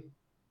fuzzy.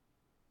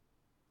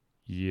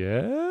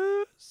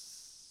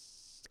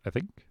 Yes. I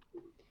think.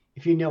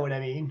 If you know what I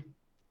mean.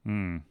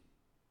 Hmm.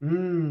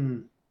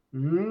 Do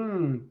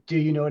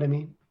you know what I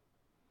mean?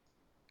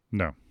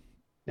 No.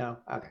 No?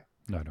 Okay.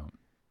 No, I don't.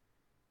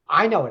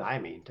 I know what I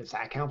mean. Does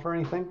that count for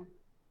anything?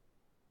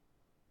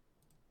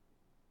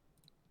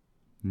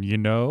 You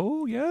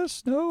know?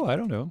 Yes? No? I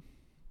don't know.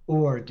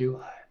 Or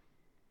do I?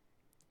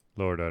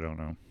 Lord, I don't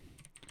know.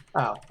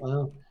 Oh,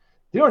 well,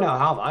 you don't know.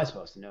 How am I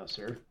supposed to know,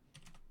 sir?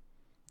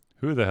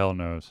 Who the hell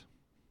knows?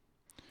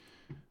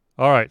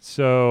 All right,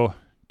 so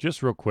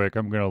just real quick,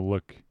 I'm going to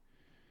look.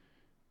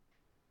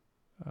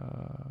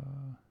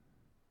 God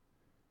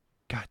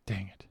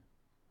dang it.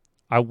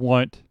 I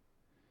want.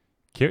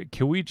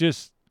 Can we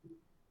just.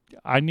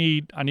 I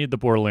need the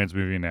Borderlands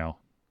movie now.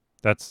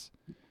 That's.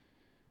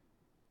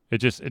 It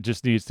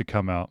just needs to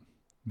come out.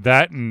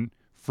 That and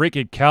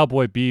freaking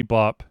Cowboy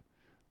Bebop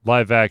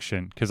live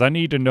action, because I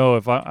need to know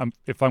if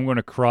I'm going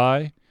to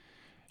cry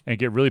and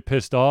get really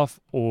pissed off,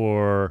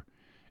 or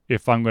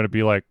if I'm going to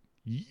be like,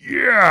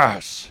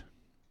 yes.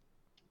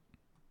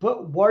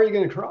 But why are you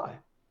going to cry?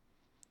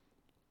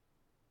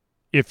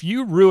 If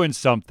you ruin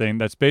something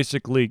that's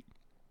basically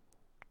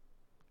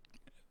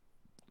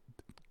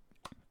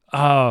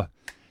Cowboy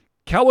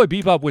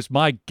Bebop was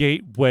my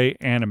gateway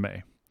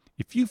anime.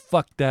 If you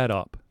fuck that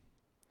up,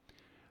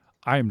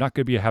 I am not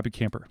going to be a happy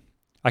camper.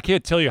 I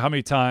can't tell you how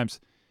many times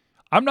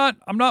I'm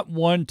not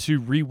one to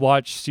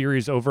rewatch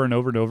series over and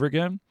over and over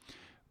again,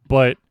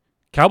 but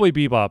Cowboy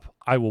Bebop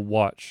I will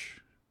watch.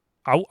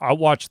 I'll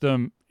watch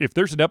them. If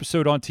there's an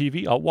episode on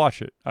TV, I'll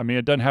watch it. I mean,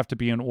 it doesn't have to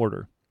be in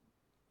order.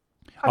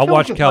 I feel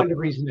like you'll find a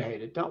reason to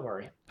hate it. Don't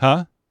worry.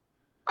 Huh?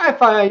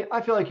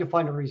 I feel like you'll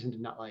find a reason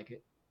to not like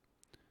it.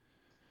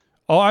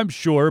 Oh, I'm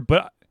sure,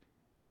 but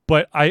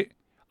I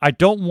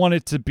don't want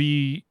it to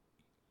be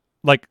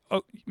like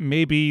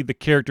maybe the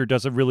character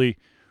doesn't really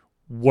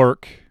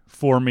work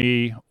for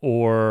me,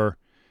 or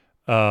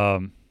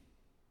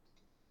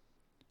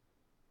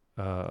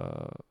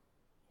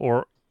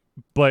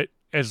but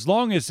as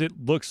long as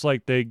it looks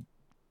like the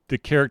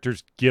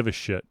characters give a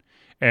shit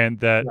and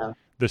that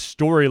the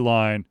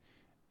storyline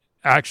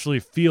actually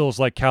feels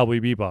like Cowboy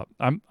Bebop.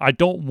 I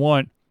don't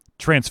want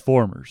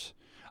Transformers.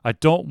 I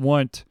don't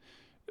want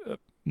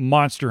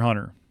Monster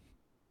Hunter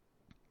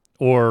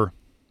or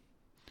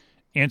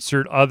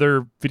insert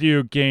other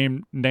video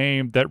game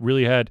name that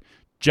really had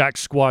jack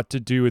squat to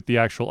do with the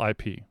actual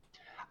IP.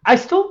 I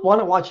still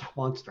want to watch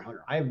Monster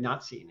Hunter. I have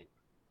not seen it.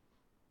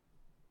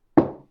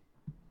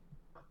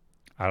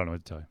 I don't know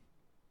what to tell you.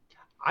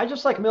 I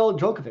just like Mila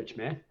Djokovic,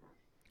 man.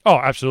 Oh,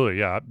 absolutely.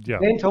 Yeah.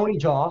 And Tony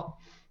Jaa.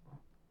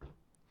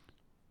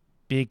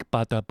 Big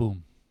bada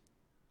boom.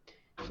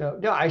 So,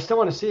 no, I still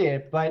want to see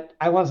it, but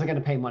I wasn't going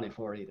to pay money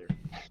for it either.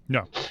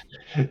 No.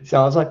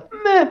 So I was like,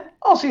 meh,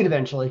 I'll see it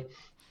eventually.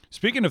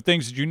 Speaking of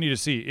things that you need to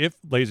see,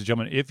 ladies and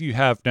gentlemen, if you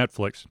have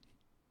Netflix,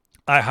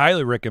 I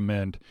highly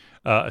recommend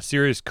a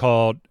series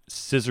called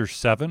Scissor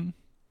 7.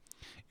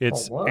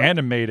 It's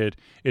animated.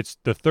 It's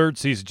the 3rd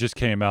season just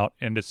came out,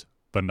 and it's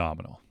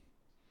phenomenal.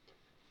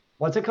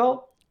 What's it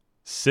called?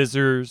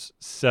 Scissors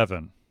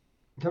 7.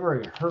 I've never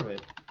even heard of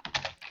it.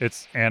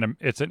 It's an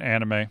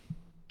anime.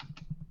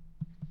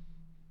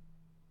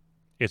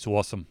 It's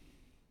awesome.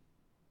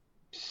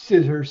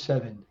 Scissor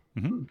 7.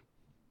 Mm-hmm.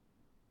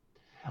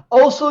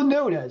 Also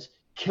known as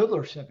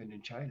Killer 7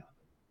 in China.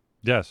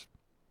 Yes.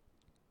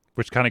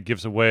 Which kind of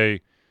gives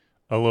away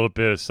a little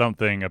bit of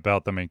something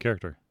about the main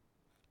character.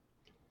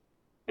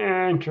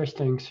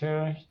 Interesting,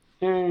 sir.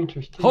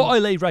 Interesting.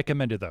 Highly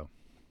recommended, though.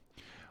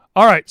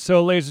 All right,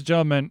 so ladies and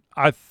gentlemen,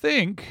 I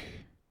think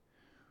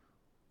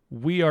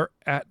we are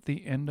at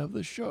the end of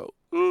the show.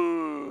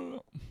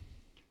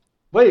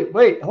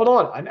 Wait, hold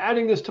on. I'm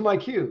adding this to my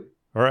queue.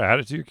 Or add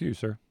it to your queue,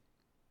 sir.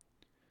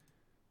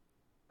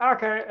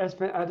 Okay, it's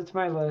been added to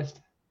my list.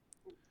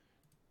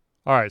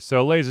 All right,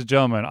 so ladies and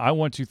gentlemen, I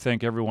want to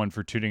thank everyone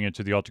for tuning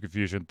into the Ultra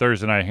Confusion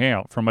Thursday Night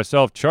Hangout. From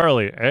myself,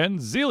 Charlie, and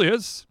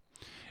Zelius,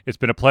 it's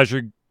been a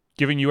pleasure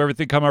giving you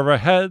everything come over our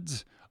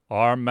heads,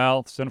 our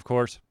mouths, and of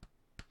course,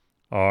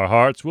 our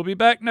hearts. We'll be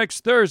back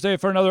next Thursday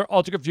for another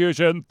Ultra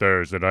Confusion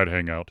Thursday Night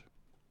Hangout.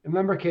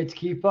 Remember, kids,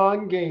 keep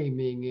on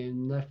gaming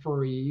in the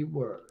free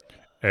world.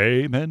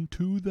 Amen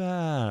to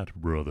that,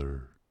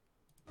 brother.